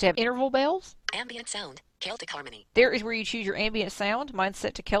can choose to have interval bells. Ambient sound. Celtic harmony. There is where you choose your ambient sound. Mine's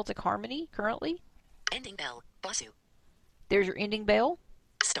set to Celtic harmony currently. Ending bell. Bosu. There's your ending bell.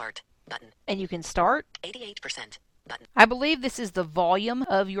 Start. Button. And you can start. 88%. Button. I believe this is the volume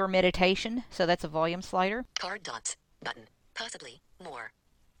of your meditation, so that's a volume slider. Card dots. Button. Possibly. More.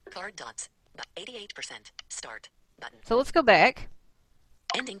 Card dots. 88%. Start. Button. So let's go back.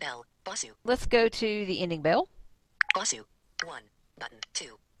 Ending bell. Bosu. Let's go to the ending bell. Bosu. 1. Button.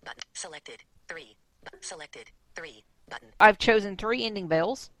 2. Button. Selected. 3. Selected. 3. Button. I've chosen 3 ending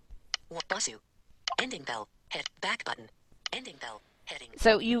bells. Bosu. Ending bell. Head. Back button. Ending bell. Heading.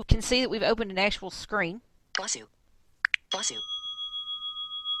 So you can see that we've opened an actual screen. Bosu. Bosu.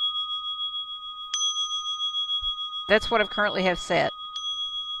 That's what I currently have set.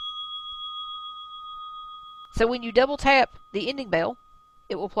 So when you double tap the ending bell,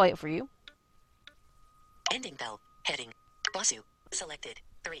 it will play it for you. Ending bell. Heading. Bosu. Selected.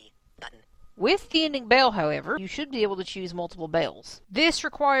 3. Button. With the ending bell, however, you should be able to choose multiple bells. This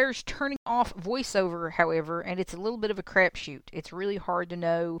requires turning off voiceover, however, and it's a little bit of a crapshoot. It's really hard to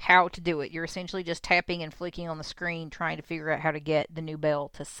know how to do it. You're essentially just tapping and flicking on the screen trying to figure out how to get the new bell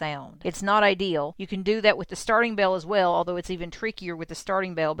to sound. It's not ideal. You can do that with the starting bell as well, although it's even trickier with the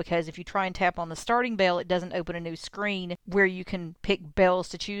starting bell because if you try and tap on the starting bell, it doesn't open a new screen where you can pick bells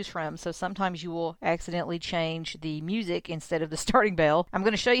to choose from. So sometimes you will accidentally change the music instead of the starting bell. I'm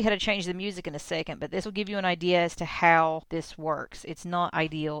going to show you how to change the music in a second, but this will give you an idea as to how this works. It's not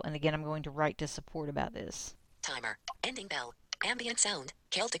ideal, and again, I'm going to write to support about this. Timer. Ending bell. Ambient sound.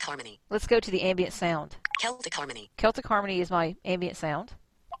 Celtic harmony. Let's go to the ambient sound. Celtic harmony. Celtic harmony is my ambient sound.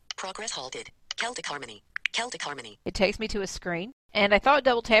 Progress halted. Celtic harmony. Celtic harmony. It takes me to a screen, and I thought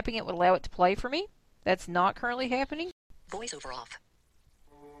double tapping it would allow it to play for me. That's not currently happening. Voiceover off.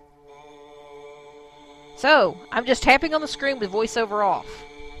 So, I'm just tapping on the screen with voiceover off.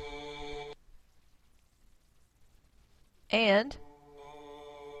 And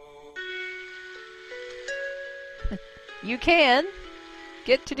you can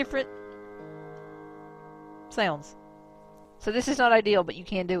get to different sounds. So this is not ideal, but you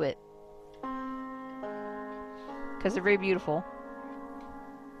can do it. Because they're very beautiful.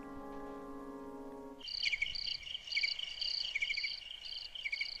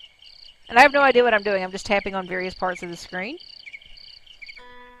 And I have no idea what I'm doing. I'm just tapping on various parts of the screen.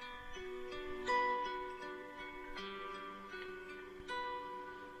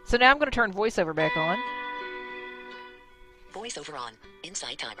 So now I'm going to turn voiceover back on. Voiceover on.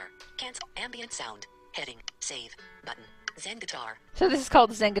 Inside timer. Cancel. Ambient sound. Heading. Save. Button. Zen guitar. So this is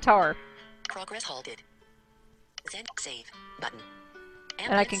called Zen Guitar. Progress halted. Zen. Save. Button.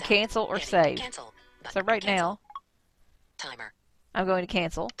 And I can cancel or save. Cancel. So Button. right Cancel. now, Timer. I'm going to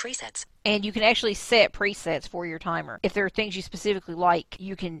cancel. Presets. And you can actually set presets for your timer. If there are things you specifically like,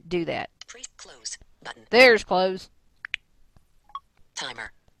 you can do that. Close. Button. There's close.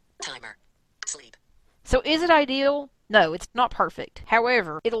 Timer. Timer. Sleep. So is it ideal? No, it's not perfect.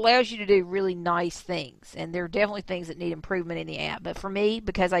 However, it allows you to do really nice things, and there are definitely things that need improvement in the app. But for me,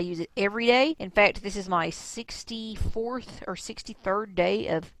 because I use it every day, in fact, this is my 64th or 63rd day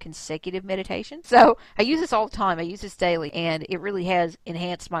of consecutive meditation. So I use this all the time. I use this daily, and it really has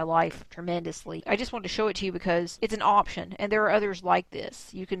enhanced my life tremendously. I just wanted to show it to you because it's an option, and there are others like this.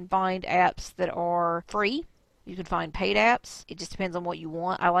 You can find apps that are free. You can find paid apps. It just depends on what you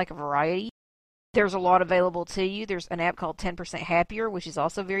want. I like a variety. There's a lot available to you. There's an app called 10% Happier, which is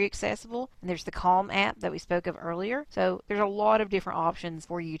also very accessible. And there's the Calm app that we spoke of earlier. So there's a lot of different options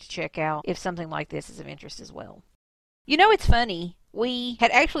for you to check out if something like this is of interest as well. You know, it's funny. We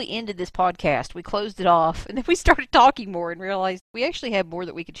had actually ended this podcast. We closed it off, and then we started talking more and realized we actually have more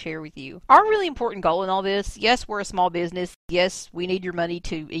that we could share with you. Our really important goal in all this, yes, we're a small business. Yes, we need your money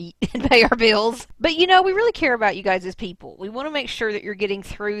to eat and pay our bills. But, you know, we really care about you guys as people. We want to make sure that you're getting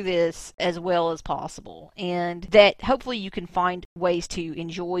through this as well as possible, and that hopefully you can find ways to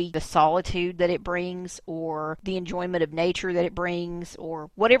enjoy the solitude that it brings, or the enjoyment of nature that it brings, or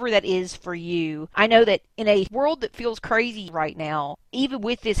whatever that is for you. I know that in a world that feels crazy right now, even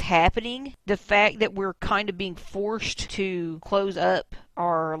with this happening, the fact that we're kind of being forced to close up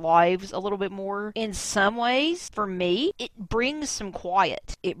our lives a little bit more, in some ways, for me, it brings some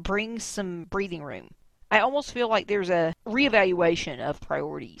quiet. It brings some breathing room. I almost feel like there's a reevaluation of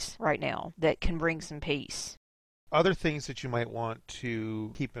priorities right now that can bring some peace. Other things that you might want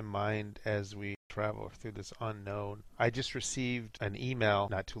to keep in mind as we travel through this unknown. I just received an email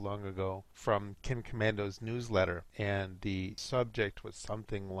not too long ago from Kim Commando's newsletter, and the subject was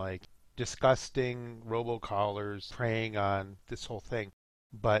something like disgusting robocallers preying on this whole thing.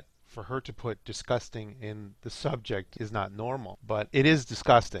 But for her to put disgusting in the subject is not normal. But it is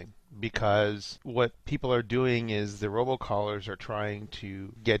disgusting, because what people are doing is the robocallers are trying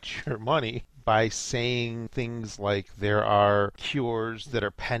to get your money by saying things like there are cures that are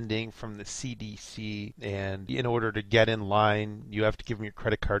pending from the CDC, and in order to get in line, you have to give them your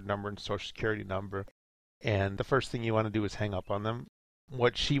credit card number and social security number. And the first thing you want to do is hang up on them.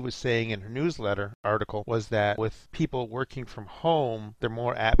 What she was saying in her newsletter article was that with people working from home, they're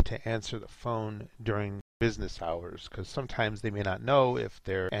more apt to answer the phone during business hours, because sometimes they may not know if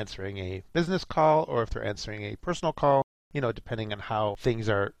they're answering a business call or if they're answering a personal call, depending on how things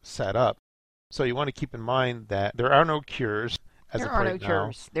are set up. So you want to keep in mind that there are no cures as of right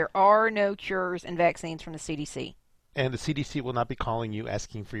now. There are no cures and vaccines from the CDC. And the CDC will not be calling you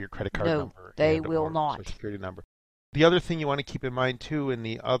asking for your credit card number. No, they and will or not. Social security number. The other thing you want to keep in mind too, in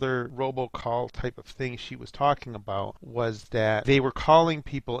the other robocall type of thing she was talking about, was that they were calling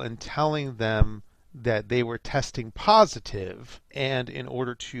people and telling them that they were testing positive, and in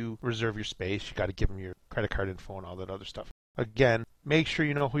order to reserve your space, you got to give them your credit card info and all that other stuff. Again, make sure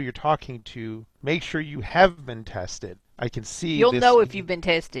you know who you're talking to. Make sure you have been tested. I can see You'll this. know if you've been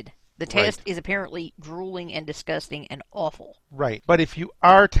tested. The test Right. is apparently drooling and disgusting and awful. Right. But if you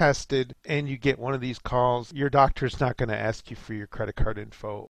are tested and you get one of these calls, your doctor's not going to ask you for your credit card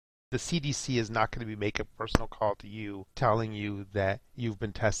info. The CDC is not going to be making a personal call to you telling you that you've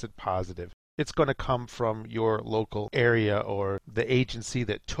been tested positive. It's going to come from your local area or the agency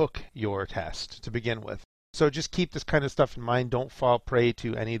that took your test to begin with. So just keep this kind of stuff in mind. Don't fall prey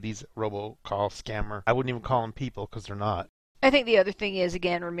to any of these robocall scammer. I wouldn't even call them people, because they're not. I think the other thing is,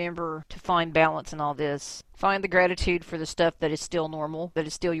 again, remember to find balance in all this. Find the gratitude for the stuff that is still normal, that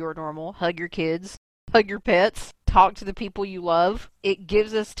is still your normal. Hug your kids, hug your pets, talk to the people you love. It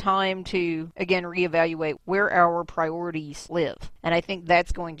gives us time to, again, reevaluate where our priorities live. And I think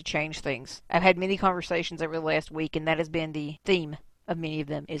that's going to change things. I've had many conversations over the last week, and that has been the theme of many of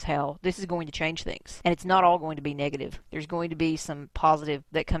them, is how this is going to change things. And it's not all going to be negative. There's going to be some positive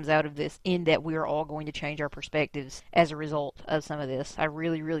that comes out of this, in that we're all going to change our perspectives as a result of some of this. I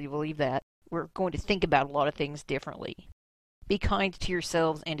really, really believe that. We're going to think about a lot of things differently. Be kind to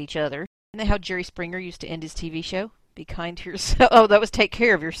yourselves and each other. Isn't that how Jerry Springer used to end his TV show? Be kind to yourself. Oh, that was take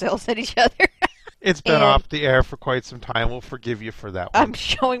care of yourselves and each other. It's been off the air for quite some time. We'll forgive you for that one. I'm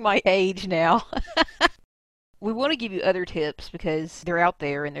showing my age now. We want to give you other tips because they're out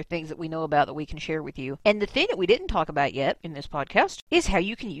there and they're things that we know about that we can share with you. And the thing that we didn't talk about yet in this podcast is how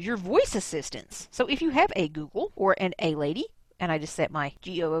you can use your voice assistants. So if you have a Google or an A-Lady, and I just set my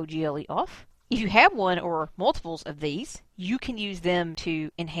Google off, if you have one or multiples of these, you can use them to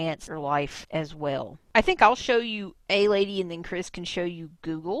enhance your life as well. I think I'll show you A-Lady and then Chris can show you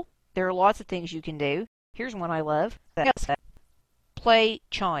Google. There are lots of things you can do. Here's one I love. Play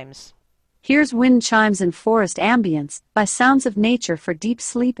chimes. Here's wind chimes and forest ambience by Sounds of Nature for deep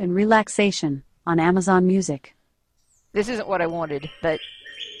sleep and relaxation on Amazon Music. This isn't what I wanted, but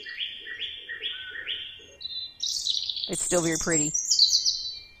it's still very pretty.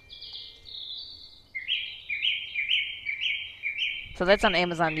 So that's on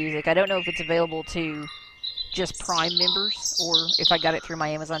Amazon Music. I don't know if it's available to just Prime members or if I got it through my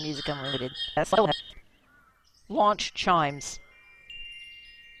Amazon Music Unlimited. That's Launch chimes.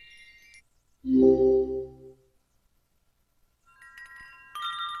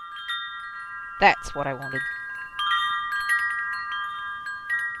 That's what I wanted.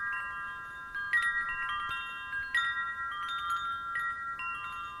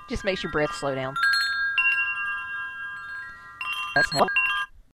 Just makes your breath slow down. That's help.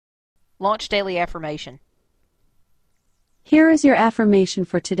 Launch daily affirmation. Here is your affirmation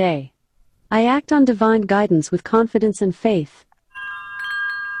for today. I act on divine guidance with confidence and faith.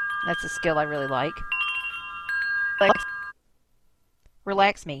 That's a skill I really like.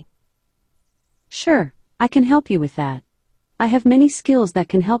 Relax me. Sure, I can help you with that. I have many skills that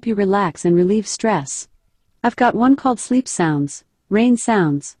can help you relax and relieve stress. I've got one called Sleep Sounds, Rain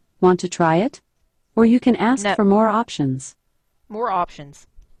Sounds. Want to try it? Or you can ask No. for more options. More options.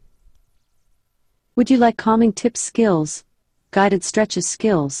 Would you like calming tips skills, guided stretches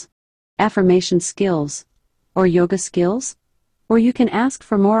skills, affirmation skills, or yoga skills? Or you can ask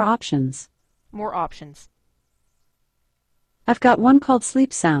for more options. More options. I've got one called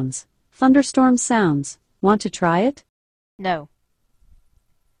Sleep Sounds, Thunderstorm Sounds. Want to try it? No.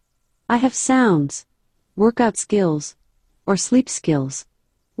 I have sounds, workout skills, or sleep skills.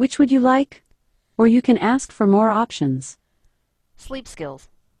 Which would you like? Or you can ask for more options. Sleep skills.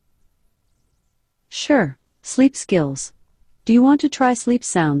 Sure, sleep skills. Do you want to try Sleep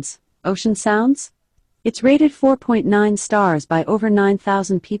Sounds, Ocean Sounds? It's rated 4.9 stars by over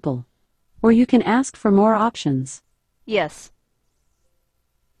 9,000 people. Or you can ask for more options. Yes.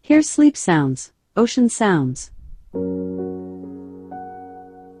 Here's Sleep Sounds, Ocean Sounds.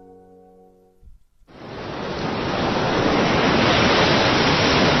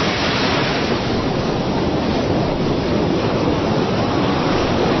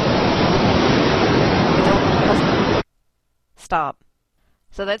 Stop.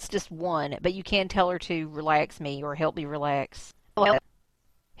 So that's just one, but you can tell her to relax me or help me relax.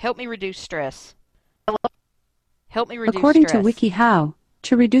 Help me reduce stress. Help me reduce According stress. to WikiHow,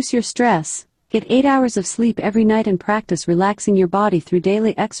 to reduce your stress, get 8 hours of sleep every night and practice relaxing your body through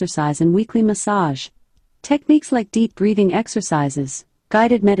daily exercise and weekly massage. Techniques like deep breathing exercises,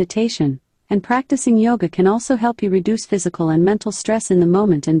 guided meditation, and practicing yoga can also help you reduce physical and mental stress in the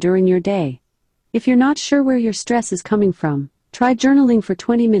moment and during your day. If you're not sure where your stress is coming from, try journaling for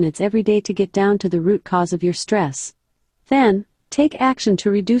 20 minutes every day to get down to the root cause of your stress. Then, take action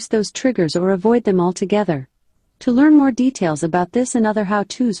to reduce those triggers or avoid them altogether. To learn more details about this and other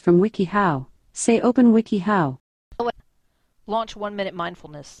how-tos from WikiHow, say open WikiHow. Launch 1 minute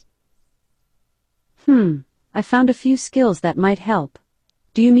mindfulness. I found a few skills that might help.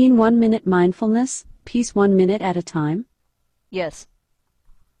 Do you mean 1 minute mindfulness, peace 1 minute at a time? Yes.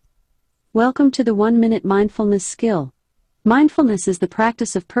 Welcome to the 1 minute mindfulness skill. Mindfulness is the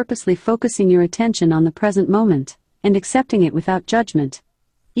practice of purposely focusing your attention on the present moment and accepting it without judgment.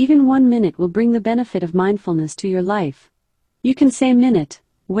 Even 1 minute will bring the benefit of mindfulness to your life. You can say minute,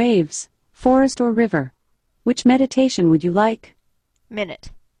 waves, forest or river. Which meditation would you like?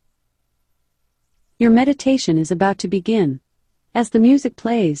 Minute. Your meditation is about to begin. As the music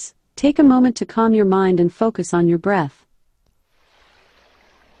plays, take a moment to calm your mind and focus on your breath.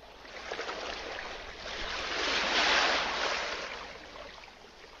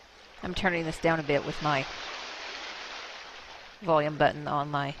 I'm turning this down a bit with my volume button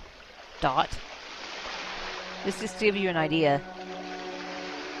on my dot. This is to give you an idea.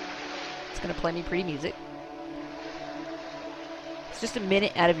 It's going to play me pretty music. It's just a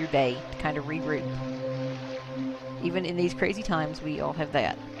minute out of your day to kind of regroup. Even in these crazy times, we all have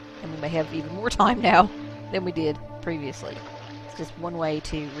that. And we may have even more time now than we did previously. It's just one way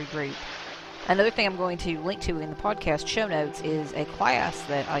to regroup. Another thing I'm going to link to in the podcast show notes is a class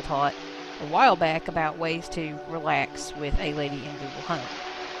that I taught a while back about ways to relax with a lady in Google Home,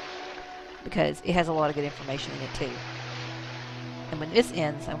 because it has a lot of good information in it too. And when this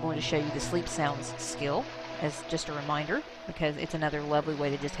ends, I'm going to show you the sleep sounds skill as just a reminder, because it's another lovely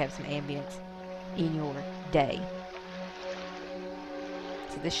way to just have some ambience in your day.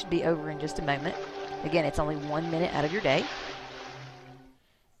 So this should be over in just a moment. Again, it's only 1 minute out of your day.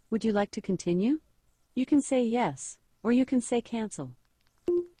 Would you like to continue? You can say yes, or you can say cancel.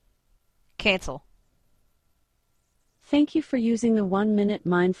 Cancel. Thank you for using the 1 minute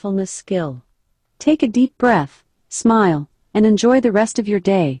mindfulness skill. Take a deep breath, smile, and enjoy the rest of your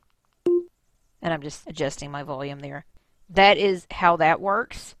day. And I'm just adjusting my volume there. That is how that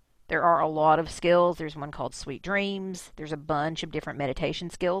works. There are a lot of skills. There's one called Sweet Dreams. There's a bunch of different meditation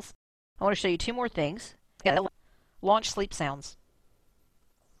skills. I want to show you 2 more things. Launch sleep sounds.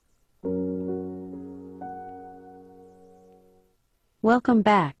 Welcome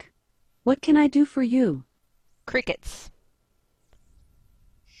back. What can I do for you? Crickets.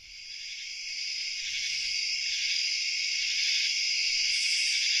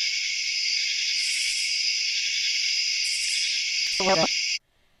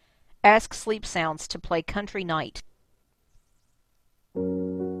 Ask Sleep Sounds to play Country Night.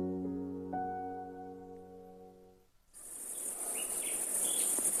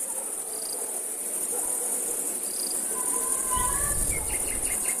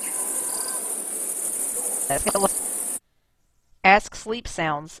 Ask Sleep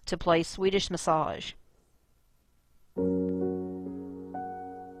Sounds to play Swedish Massage.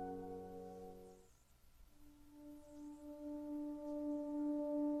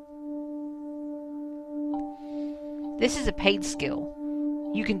 This is a paid skill.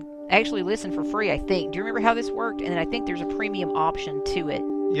 You can actually listen for free, I think. Do you remember how this worked? And then I think there's a premium option to it.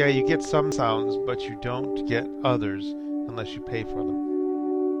 Yeah, you get some sounds, but you don't get others unless you pay for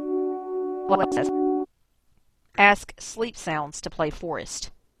them. What it says. Ask Sleep Sounds to play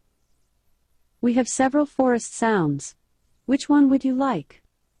Forest. We have several forest sounds. Which one would you like?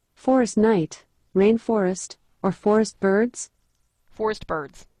 Forest night, rainforest, or forest birds? Forest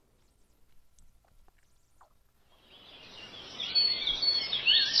birds.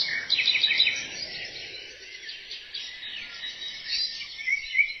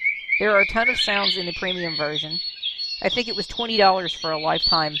 There are a ton of sounds in the premium version. I think it was $20 for a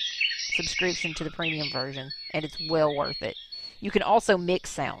lifetime subscription to the premium version, and it's well worth it. You can also mix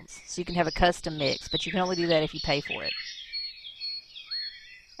sounds, so you can have a custom mix, but you can only do that if you pay for it.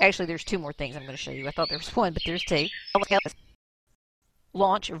 Actually, there's two more things I'm going to show you. I thought there was one, but there's two.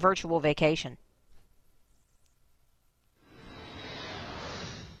 Launch Virtual Vacation.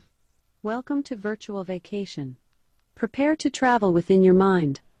 Welcome to Virtual Vacation. Prepare to travel within your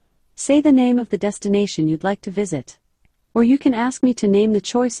mind. Say the name of the destination you'd like to visit. Or you can ask me to name the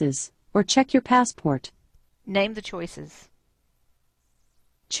choices, or check your passport. Name the choices.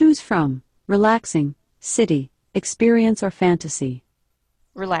 Choose from relaxing, city, experience, or fantasy.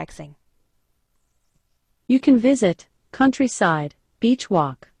 Relaxing. You can visit countryside, beach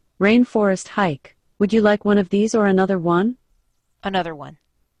walk, rainforest hike. Would you like one of these or another one? Another one.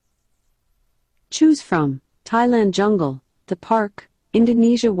 Choose from Thailand jungle, the park,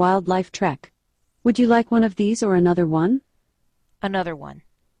 Indonesia wildlife trek. Would you like one of these or another one? Another one.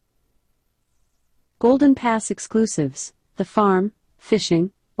 Golden Pass exclusives, the farm,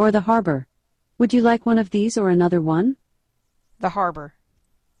 fishing, or the harbor. Would you like one of these or another one? The harbor.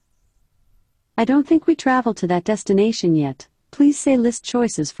 I don't think we traveled to that destination yet. Please say list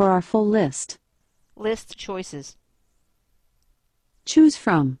choices for our full list. List choices. Choose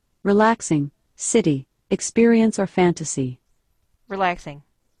from relaxing, city, experience, or fantasy. Relaxing.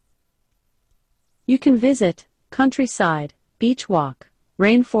 You can visit countryside, beach walk,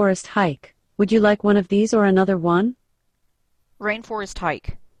 rainforest hike. Would you like one of these or another one? Rainforest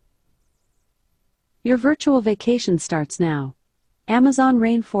hike. Your virtual vacation starts now. Amazon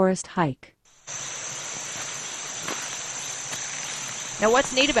rainforest hike. Now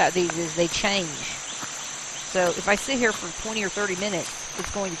what's neat about these is they change. So if I sit here for 20 or 30 minutes,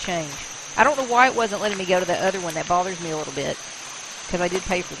 it's going to change. I don't know why it wasn't letting me go to that other one. That bothers me a little bit. Because I did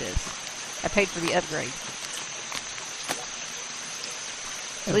pay for this. I paid for the upgrade.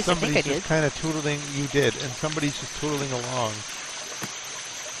 At least I think I did. Somebody's just kind of tootling. You did, and somebody's just tootling along,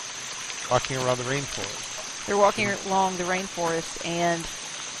 walking around the rainforest. They're walking along the rainforest, and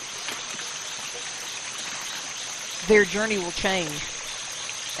their journey will change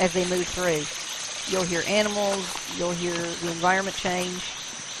as they move through. You'll hear animals. You'll hear the environment change.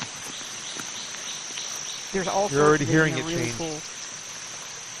 There's all sorts You're already of hearing things it that are really change. cool.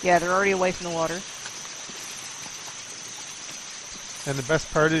 Yeah, they're already away from the water. And the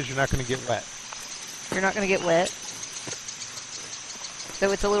best part is you're not going to get wet. You're not going to get wet.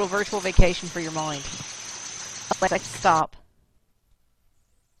 So it's a little virtual vacation for your mind. Let's stop.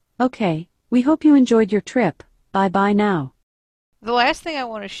 Okay, we hope you enjoyed your trip. Bye-bye now. The last thing I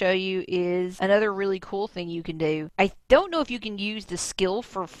want to show you is another really cool thing you can do. I don't know if you can use the skill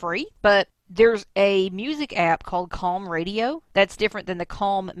for free, but there's a music app called Calm Radio that's different than the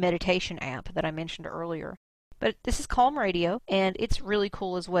Calm meditation app that I mentioned earlier. But this is Calm Radio, and it's really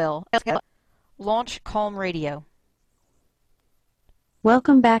cool as well. Launch Calm Radio.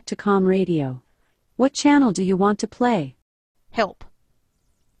 Welcome back to Calm Radio. What channel do you want to play? Help.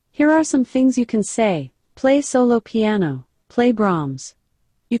 Here are some things you can say. Play solo piano. Play Brahms.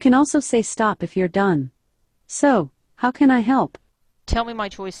 You can also say stop if you're done. So, how can I help? Tell me my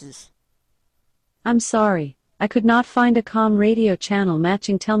choices. I'm sorry. I could not find a Calm Radio channel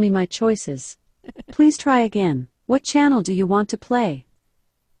matching Tell Me My Choices. Please try again. What channel do you want to play?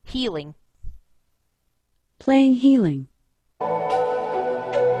 Healing. Playing healing.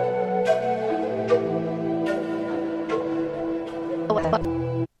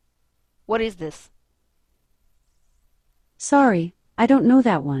 What is this? Sorry, I don't know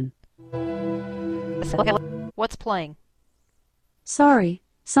that one. What's playing? Sorry,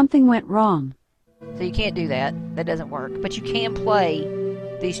 something went wrong. So you can't do that. That doesn't work. But you can play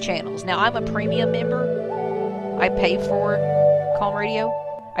these channels. Now, I'm a premium member. I pay for Calm Radio.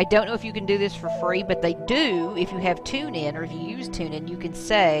 I don't know if you can do this for free, but they do if you have TuneIn, or if you use TuneIn, you can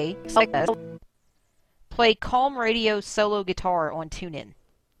say, play Calm Radio solo guitar on TuneIn.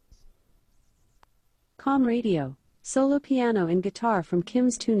 Calm Radio, solo piano and guitar from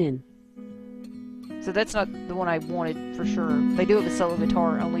Kim's TuneIn. So that's not the one I wanted for sure. They do have a solo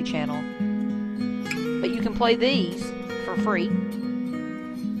guitar only channel. But you can play these for free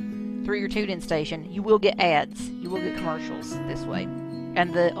through your TuneIn station. You will get ads. You will get commercials this way.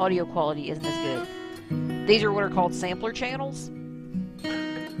 And the audio quality isn't as good. These are what are called sampler channels.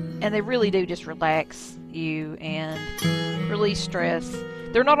 And they really do just relax you and release stress.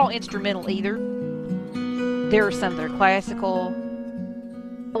 They're not all instrumental either. There are some that are classical.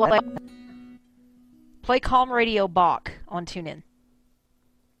 Play Calm Radio Bach on TuneIn.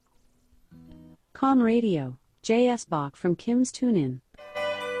 Calm Radio, J.S. Bach from Kim's TuneIn.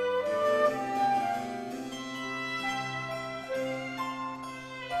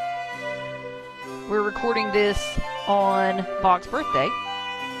 We're recording this on Bach's birthday,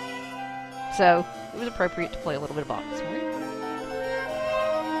 so it was appropriate to play a little bit of Bach this morning.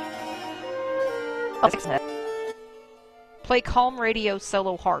 Play Calm Radio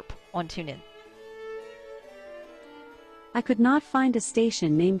Solo Harp on TuneIn. I could not find a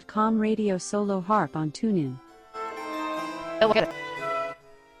station named Calm Radio Solo Harp on TuneIn.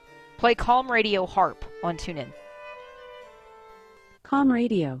 Play Calm Radio Harp on TuneIn. Calm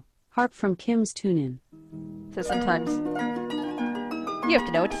Radio, Harp from Kim's TuneIn. So sometimes you have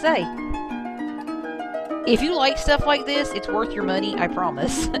to know what to say. If you like stuff like this, it's worth your money, I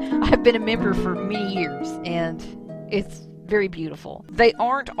promise. I've been a member for many years, and it's very beautiful. They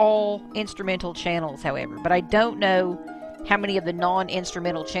aren't all instrumental channels, however, but I don't know how many of the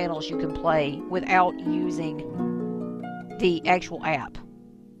non-instrumental channels you can play without using the actual app.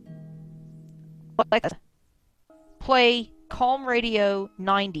 Play Calm Radio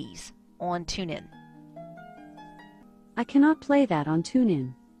 90s on TuneIn. I cannot play that on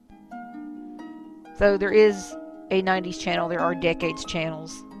TuneIn. So there is a 90s channel, there are decades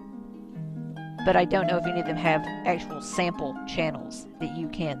channels, but I don't know if any of them have actual sample channels that you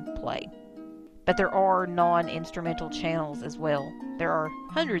can play. But there are non-instrumental channels as well. There are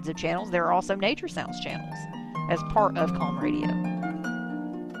hundreds of channels. There are also nature sounds channels as part of Calm Radio.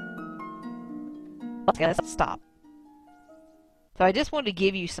 Let's stop. So I just wanted to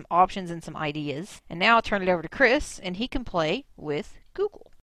give you some options and some ideas. And now I'll turn it over to Chris, and he can play with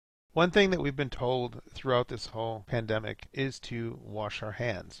Google. One thing that we've been told throughout this whole pandemic is to wash our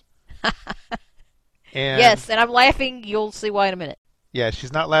hands. Yes, and I'm laughing. You'll see why in a minute. Yeah,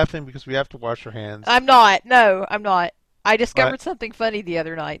 she's not laughing because we have to wash our hands. I'm not. No, I'm not. I discovered something funny the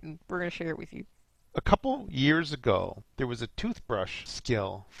other night, and we're going to share it with you. A couple years ago, there was a toothbrush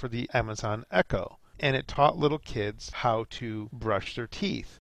skill for the Amazon Echo, and it taught little kids how to brush their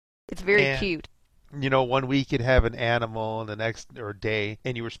teeth. It's very cute. You know, one week you'd have an animal, and the next or day,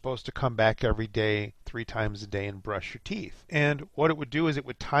 and you were supposed to come back every day, 3 times a day, and brush your teeth. And what it would do is it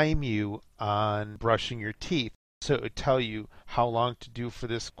would time you on brushing your teeth. So it would tell you how long to do for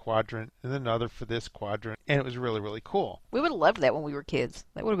this quadrant and then another for this quadrant. And it was really, really cool. We would have loved that when we were kids.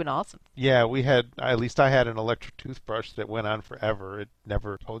 That would have been awesome. Yeah, we had, at least I had an electric toothbrush that went on forever. It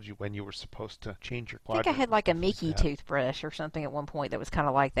never told you when you were supposed to change your quadrant. I think I had like a Mickey toothbrush or something at one point that was kind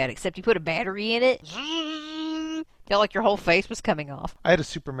of like that, except you put a battery in it. Felt like your whole face was coming off. I had a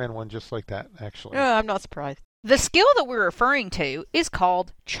Superman one just like that, actually. I'm not surprised. The skill that we're referring to is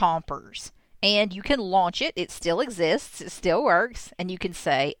called Chompers. And you can launch it. It still exists. It still works. And you can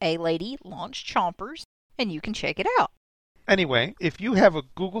say, "Hey, lady, launch Chompers," and you can check it out. Anyway, if you have a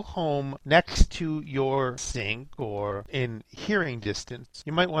Google Home next to your sink or in hearing distance,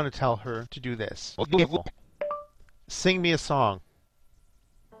 you might want to tell her to do this. Sing me a song.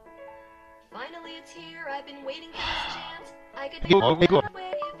 Finally, it's here. I've been waiting for this chance. I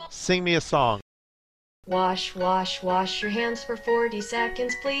could Sing me a song. Wash, wash, wash your hands for 40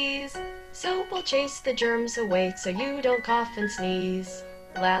 seconds, please. Soap will chase the germs away so you don't cough and sneeze.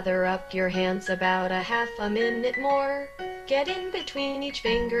 Lather up your hands about a half a minute more. Get in between each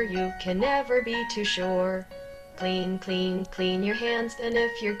finger, you can never be too sure. Clean, clean, clean your hands, and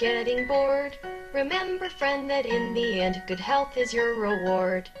if you're getting bored, remember, friend, that in the end, good health is your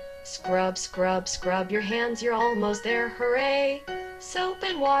reward. Scrub, scrub, scrub your hands, you're almost there, hooray! Soap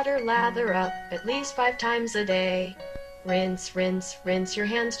and water lather up at least 5 times a day. Rinse, rinse, rinse your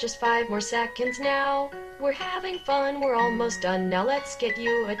hands, just 5 more seconds now. We're having fun, we're almost done, now let's get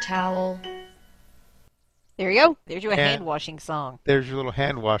you a towel. There you go. There's your And- hand washing song. There's your little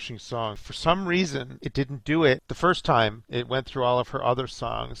hand washing song. For some reason, it didn't do it the first time. It went through all of her other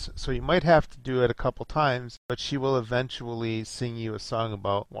songs. So you might have to do it a couple times, but she will eventually sing you a song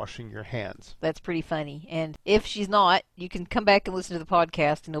about washing your hands. That's pretty funny. And if she's not, you can come back and listen to the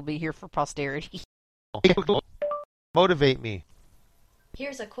podcast and it'll be here for posterity. Motivate me.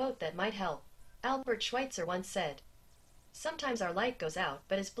 Here's a quote that might help. Albert Schweitzer once said, "Sometimes our light goes out,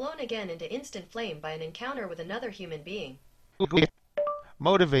 but is blown again into instant flame by an encounter with another human being."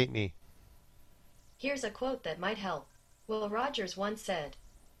 Motivate me. Here's a quote that might help. Will Rogers once said,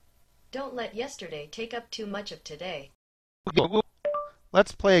 "Don't let yesterday take up too much of today."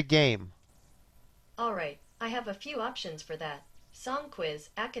 Let's play a game. Alright, I have a few options for that. Song quiz,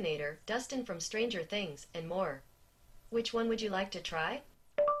 Akinator, Dustin from Stranger Things, and more. Which one would you like to try?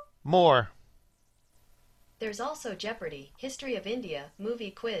 More. There's also Jeopardy, History of India, Movie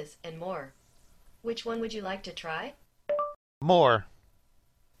Quiz, and more. Which one would you like to try? More.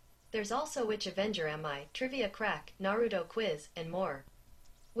 There's also Which Avenger Am I, Trivia Crack, Naruto Quiz, and more.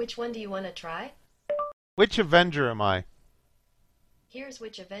 Which one do you want to try? Which Avenger am I? Here's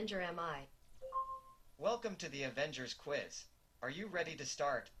Which Avenger Am I. Welcome to the Avengers quiz. Are you ready to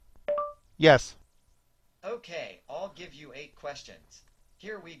start? Yes. Okay, I'll give you 8 questions.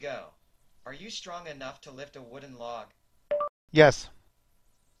 Here we go. Are you strong enough to lift a wooden log? Yes.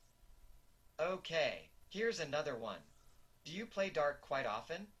 Okay, here's another one. Do you play dart quite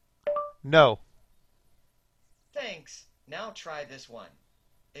often? No. Thanks. Now try this one.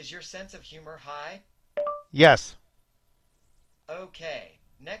 Is your sense of humor high? Yes. Okay,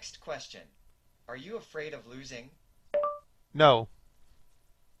 next question. Are you afraid of losing? No.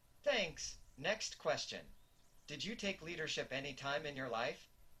 Thanks. Next question. Did you take leadership any time in your life?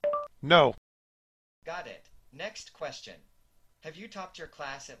 No. Got it. Next question. Have you topped your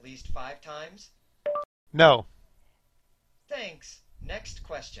class at least 5 times? No. Thanks. Next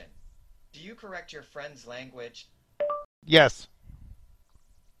question. Do you correct your friend's language? Yes.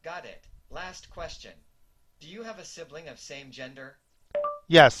 Got it. Last question. Do you have a sibling of same gender?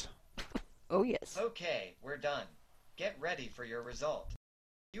 Yes. Oh, yes. Okay, we're done. Get ready for your result.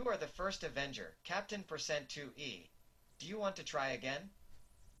 You are the first Avenger, Captain Percent 2E. Do you want to try again?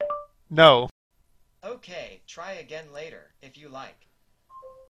 No. Okay, try again later, if you like.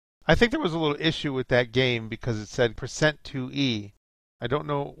 I think there was a little issue with that game because it said %2E. I don't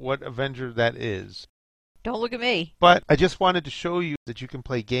know what Avenger that is. Don't look at me. But I just wanted to show you that you can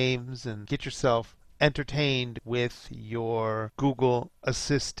play games and get yourself entertained with your Google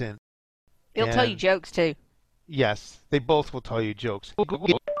Assistant. It'll tell you And- jokes, too. Yes, they both will tell you jokes.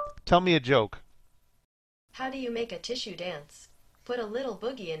 Tell me a joke. How do you make a tissue dance? Put a little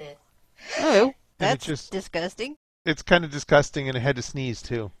boogie in it. Oh, And that's it just- disgusting. It's kind of disgusting and I had to sneeze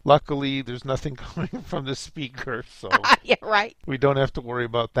too. Luckily, there's nothing coming from the speaker, so Yeah, right. we don't have to worry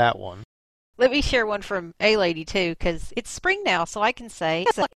about that one. Let me share one from A-Lady, too, because it's spring now, so I can say,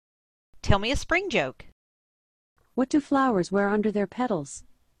 tell me a spring joke. What do flowers wear under their petals?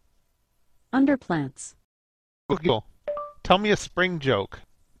 Underplants. Google, tell me a spring joke.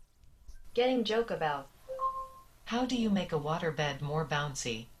 Getting joke about. How do you make a waterbed more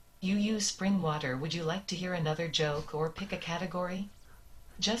bouncy? You use spring water. Would you like to hear another joke or pick a category?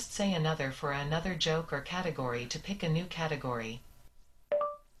 Just say another for another joke or category to pick a new category.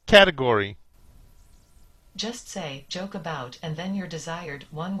 Category. Just say joke about and then your desired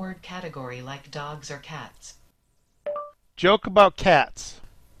one-word category like dogs or cats. Joke about cats.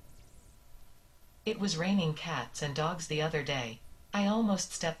 It was raining cats and dogs the other day. I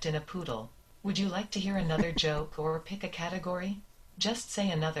almost stepped in a poodle. Would you like to hear another joke or pick a category? Just say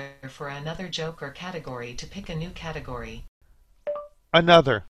another for another joke or category to pick a new category.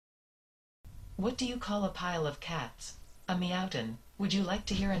 Another. What do you call a pile of cats? A meowton. Would you like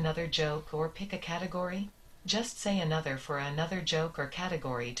to hear another joke or pick a category? Just say another for another joke or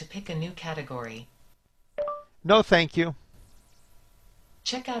category to pick a new category. No, thank you.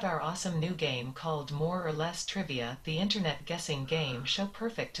 Check out our awesome new game called More or Less Trivia, the internet guessing game show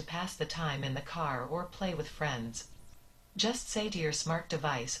perfect to pass the time in the car or play with friends. Just say to your smart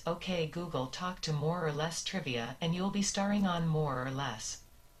device, "Okay Google, talk to More or Less Trivia," and you'll be starring on More or Less.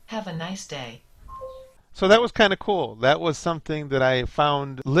 Have a nice day. So that was kind of cool. That was something that I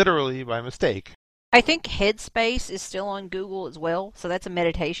found literally by mistake. I think Headspace is still on Google as well, so that's a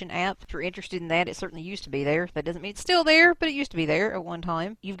meditation app. If you're interested in that, it certainly used to be there. That doesn't mean it's still there, but it used to be there at one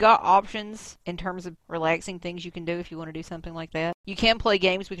time. You've got options in terms of relaxing things you can do if you want to do something like that. You can play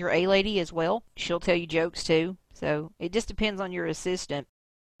games with your A-Lady as well. She'll tell you jokes too, so it just depends on your assistant.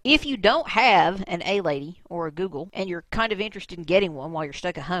 If you don't have an A-Lady or a Google and you're kind of interested in getting one while you're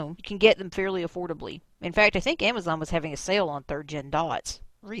stuck at home, you can get them fairly affordably. In fact, I think Amazon was having a sale on 3rd Gen Dots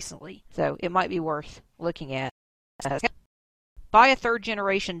recently, so it might be worth looking at. Buy a 3rd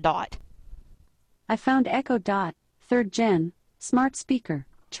generation Dot. I found Echo Dot, 3rd Gen, smart speaker,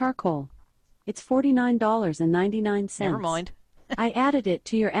 charcoal. It's $49.99. Never mind. I added it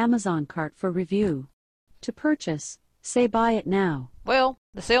to your Amazon cart for review. To purchase, say buy it now. Well,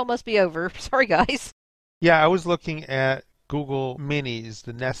 the sale must be over. Sorry, guys. Yeah, I was looking at Google Minis,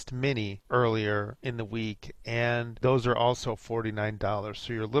 the Nest Mini, earlier in the week, and those are also $49.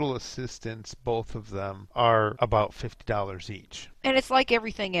 So your little assistants, both of them, are about $50 each. And it's like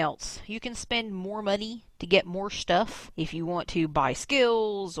everything else. You can spend more money to get more stuff if you want to buy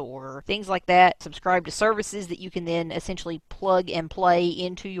skills or things like that. Subscribe to services that you can then essentially plug and play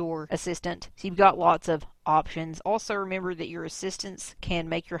into your assistant. So you've got lots of options. Also remember that your assistants can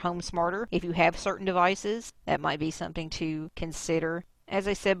make your home smarter if you have certain devices. That might be something to consider. As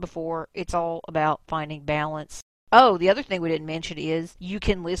I said before, it's all about finding balance. Oh, the other thing we didn't mention is you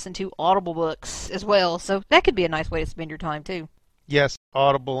can listen to Audible books as well. So that could be a nice way to spend your time too. Yes,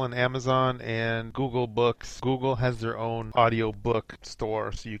 Audible and Amazon and Google Books. Google has their own audiobook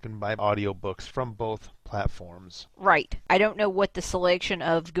store, so you can buy audiobooks from both platforms. Right. I don't know what the selection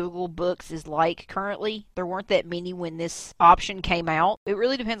of Google Books is like currently. There weren't that many when this option came out. It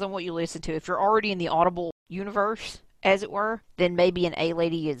really depends on what you listen to. If you're already in the Audible universe, as it were, then maybe an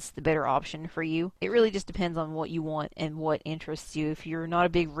A-Lady is the better option for you. It really just depends on what you want and what interests you. If you're not a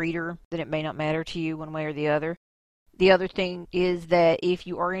big reader, then it may not matter to you one way or the other. The other thing is that if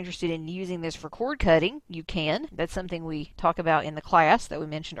you are interested in using this for cord cutting, you can. That's something we talk about in the class that we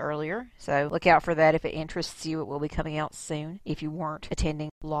mentioned earlier. So look out for that if it interests you. It will be coming out soon if you weren't attending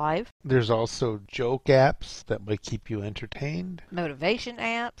live. There's also joke apps that might keep you entertained. Motivation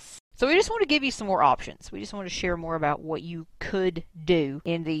apps. So we just want to give you some more options. We just want to share more about what you could do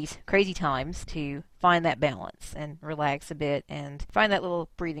in these crazy times to find that balance and relax a bit and find that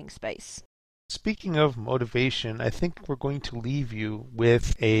little breathing space. Speaking of motivation, I think we're going to leave you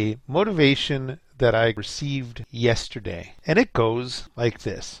with a motivation that I received yesterday. And it goes like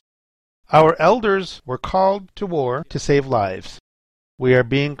this. Our elders were called to war to save lives. We are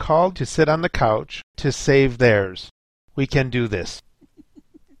being called to sit on the couch to save theirs. We can do this.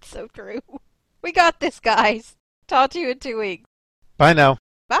 So true. We got this, guys. Talk to you in 2 weeks. Bye now.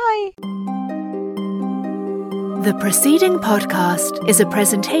 Bye. The preceding podcast is a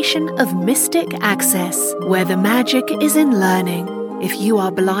presentation of Mystic Access, where the magic is in learning. If you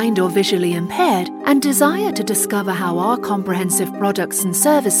are blind or visually impaired and desire to discover how our comprehensive products and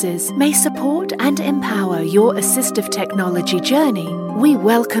services may support and empower your assistive technology journey, we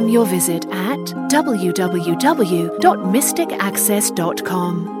welcome your visit at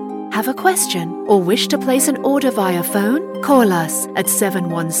www.mysticaccess.com. Have a question or wish to place an order via phone? Call us at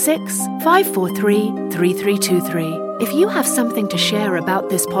 716-543-3323. If you have something to share about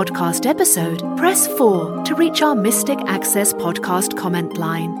this podcast episode, press 4 to reach our Mystic Access podcast comment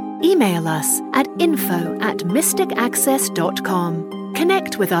line. Email us at info@mysticaccess.com.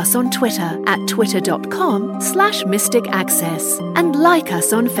 Connect with us on Twitter at twitter.com/mysticaccess and like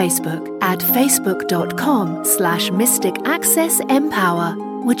us on Facebook at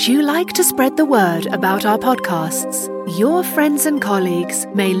facebook.com/mysticaccessempower. Would you like to spread the word about our podcasts? Your friends and colleagues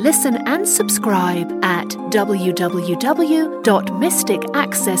may listen and subscribe at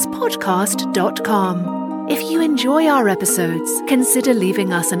www.mysticaccesspodcast.com. If you enjoy our episodes, consider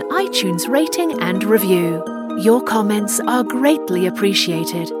leaving us an iTunes rating and review. Your comments are greatly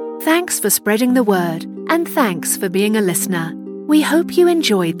appreciated. Thanks for spreading the word, and thanks for being a listener. We hope you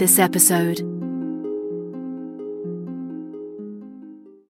enjoyed this episode.